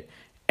shit.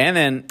 And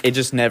then it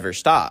just never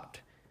stopped.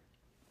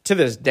 To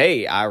this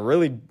day, I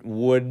really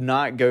would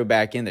not go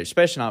back in there,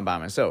 especially not by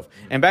myself.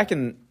 And back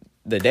in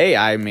the day,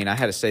 I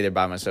had to stay there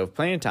by myself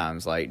plenty of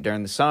times.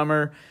 During the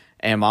summer,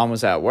 and Mom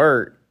was at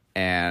work,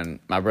 and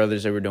my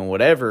brothers, they were doing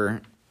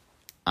whatever.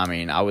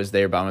 I was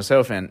there by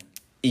myself, and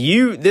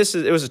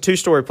it was a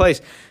 2-story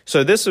place.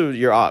 So this was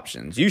your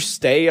options. You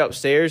stay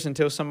upstairs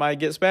until somebody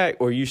gets back,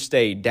 or you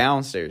stay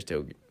downstairs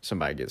till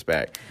somebody gets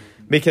back.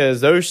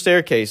 Because those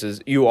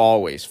staircases, you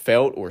always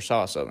felt or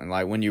saw something.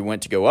 Like when you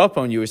went to go up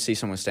on, you would see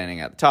someone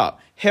standing at the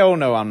top. Hell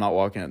no, I'm not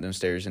walking up them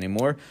stairs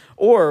anymore.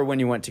 Or when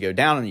you went to go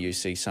down and you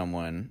see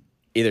someone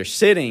either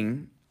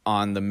sitting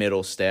on the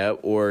middle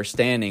step or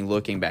standing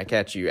looking back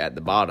at you at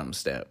the bottom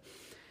step.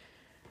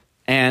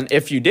 And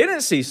if you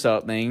didn't see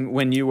something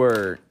when you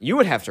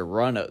would have to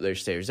run up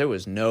those stairs. There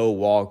was no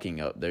walking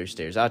up those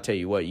stairs. I'll tell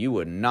you what, you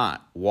would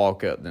not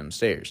walk up them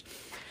stairs.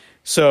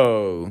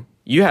 So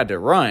you had to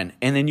run,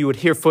 and then you would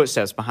hear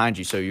footsteps behind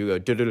you. So you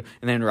go, and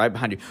then right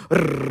behind you,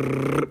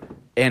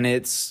 and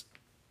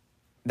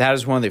that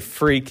is one of the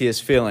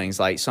freakiest feelings,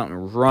 like something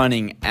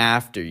running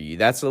after you.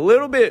 That's a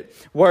little bit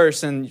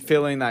worse than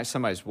feeling like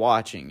somebody's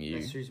watching you.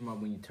 That's the reason why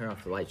when you turn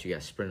off the lights, you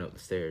got to sprint up the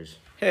stairs.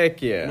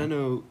 Heck yeah. And I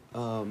know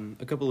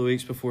a couple of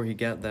weeks before he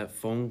got that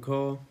phone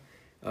call,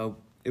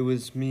 it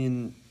was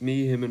him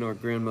and our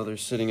grandmother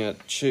sitting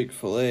at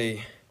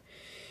Chick-fil-A.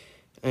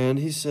 And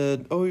he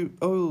said, oh,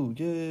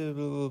 yeah, blah,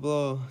 blah,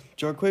 blah.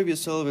 Jarquavius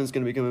Sullivan's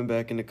going to be coming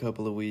back in a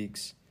couple of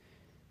weeks.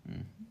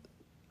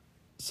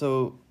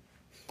 So,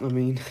 I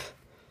mean...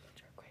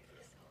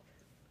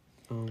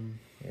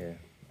 Yeah,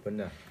 but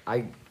no.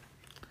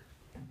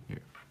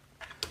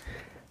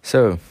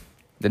 So,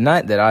 the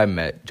night that I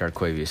met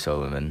Jarquavius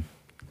Sullivan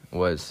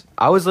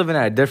I was living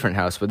at a different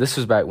house, but this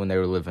was back when they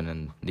were living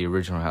in the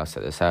original house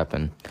that this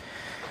happened.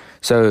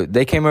 So,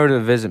 they came over to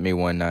visit me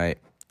one night.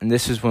 And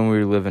this is when we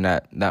were living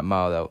at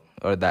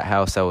that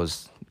house that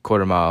was a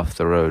quarter mile off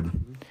the road.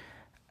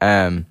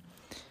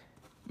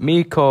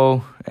 Me,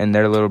 Cole, and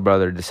their little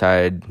brother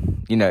decided,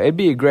 it'd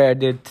be a great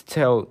idea to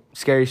tell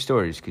scary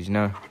stories because,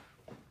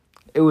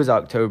 it was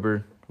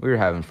October. We were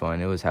having fun.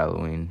 It was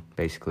Halloween,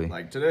 basically.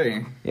 Like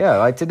today. Yeah,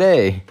 like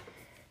today.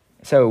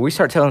 So we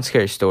start telling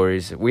scary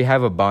stories. We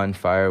have a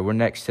bonfire. We're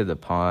next to the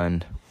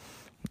pond.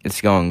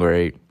 It's going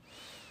great.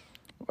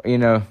 Me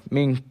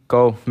and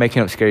Cole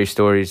making up scary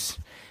stories.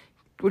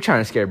 We're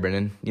trying to scare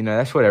Brennan.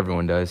 That's what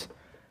everyone does.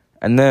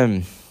 And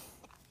then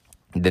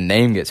the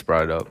name gets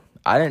brought up.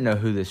 I didn't know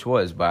who this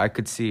was, but I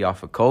could see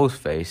off of Cole's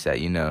face that,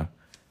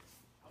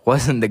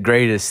 wasn't the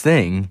greatest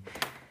thing.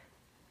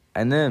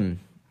 And then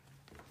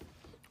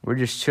we're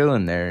just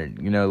chilling there.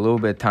 A little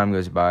bit of time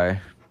goes by.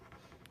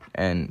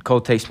 And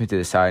Cole takes me to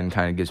the side and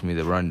kind of gives me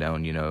the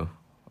rundown,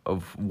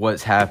 of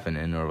what's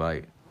happening or,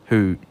 like,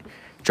 who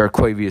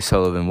Jarquavius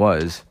Sullivan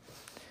was.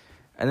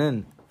 And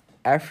then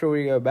after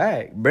we go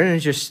back,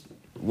 Brennan's just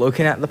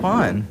looking at the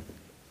pond.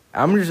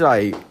 I'm just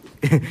like,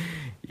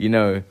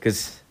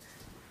 because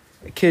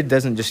a kid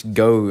doesn't just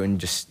go and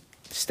just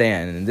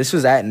stand. And this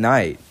was at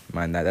night,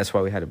 mind that. That's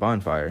why we had a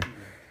bonfire.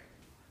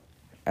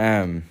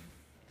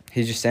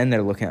 He's just standing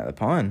there looking at the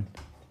pond.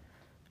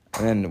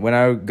 And then when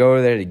I go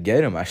over there to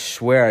get him, I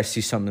swear I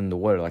see something in the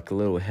water, like a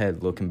little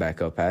head looking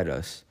back up at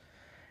us.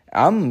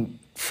 I'm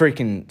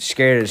freaking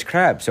scared as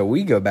crap, so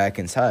we go back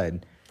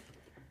inside.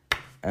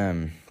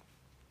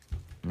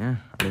 Yeah,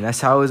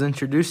 that's how I was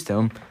introduced to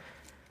him.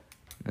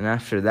 And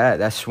after that,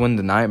 that's when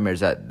the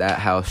nightmares at that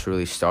house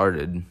really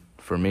started,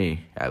 for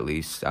me, at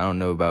least. I don't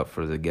know about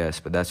for the guests,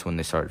 but that's when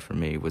they started for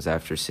me, was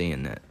after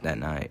seeing that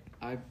night.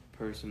 I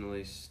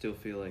personally still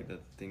feel like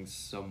that thing's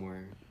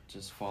somewhere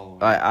just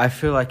following. I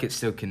feel like it's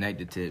still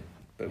connected to it.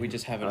 But we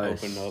just haven't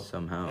opened up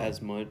somehow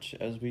as much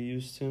as we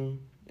used to.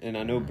 And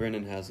I know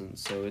Brennan hasn't,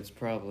 so it's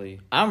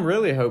probably... I'm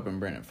really hoping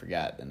Brennan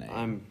forgot the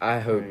name. I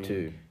hope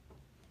too.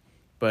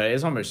 But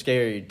it's almost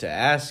scary to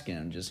ask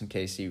him just in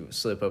case he would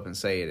slip up and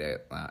say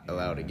it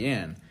aloud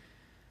again.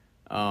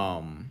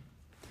 But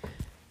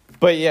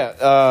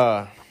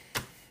yeah,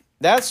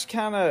 that's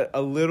kind of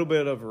a little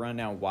bit of a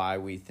rundown why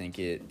we think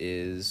it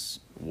is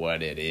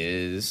what it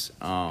is.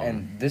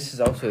 And this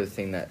is also the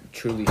thing that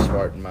truly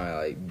sparked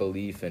my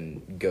belief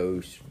in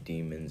ghosts,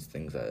 demons,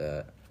 things like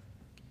that.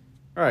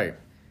 Right.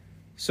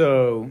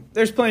 So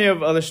there's plenty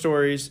of other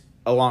stories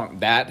along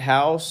that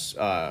house.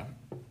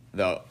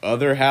 The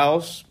other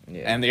house,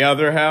 and the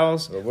other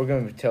house. Well, we're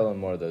going to be telling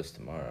more of those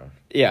tomorrow.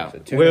 Yeah. So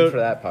tune in for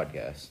that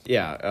podcast.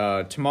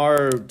 Yeah.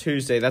 Tomorrow,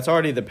 Tuesday, that's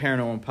already the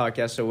Paranormal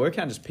podcast, so we're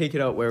kind of just picking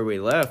up where we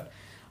left.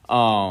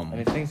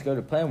 And if things go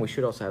to plan, we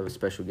should also have a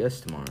special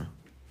guest tomorrow.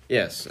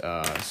 Yes.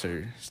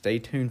 So stay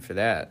tuned for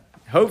that.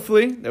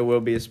 Hopefully, there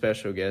will be a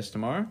special guest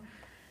tomorrow.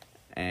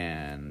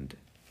 And...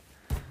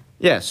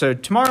 yeah, so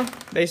tomorrow,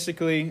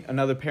 basically,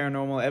 another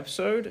paranormal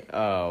episode.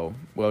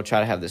 We'll try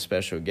to have the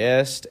special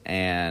guest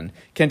and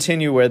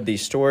continue with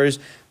these stories.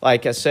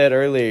 Like I said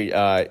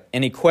earlier,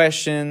 any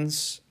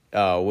questions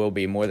we'll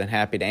be more than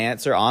happy to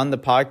answer on the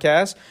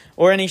podcast.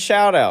 Or any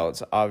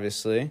shout-outs,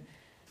 obviously,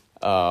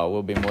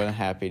 we'll be more than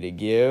happy to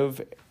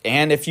give.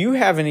 And if you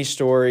have any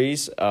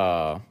stories,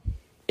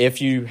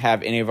 if you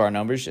have any of our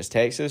numbers, just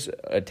text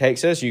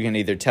us. You can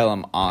either tell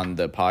them on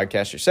the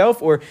podcast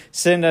yourself or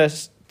send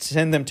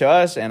them to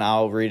us, and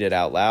I'll read it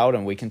out loud,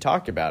 and we can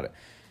talk about it.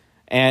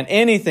 And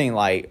anything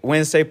like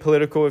Wednesday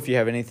political, if you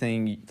have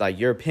anything like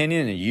your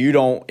opinion, and you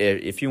don't,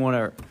 if you want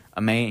to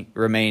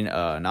remain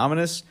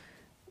anonymous.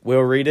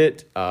 We'll read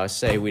it,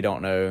 say we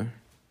don't know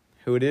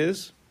who it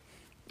is,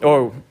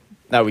 or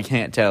that we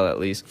can't tell at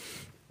least.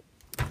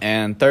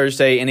 And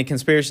Thursday, any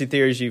conspiracy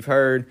theories you've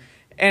heard,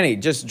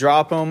 just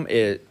drop them.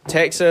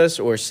 Text us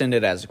or send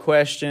it as a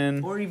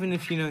question. Or even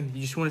if, you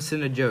just want to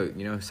send a joke,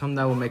 something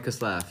that will make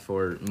us laugh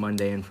for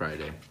Monday and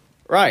Friday.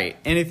 Right.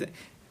 Anything,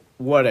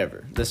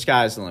 whatever. The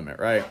sky's the limit,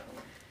 right?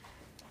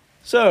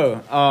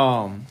 So,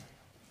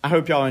 I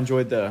hope y'all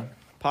enjoyed the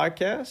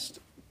podcast.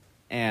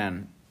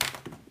 And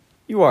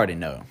you already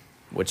know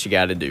what you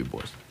got to do,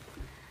 boys.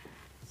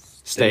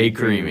 Stay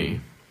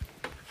creamy.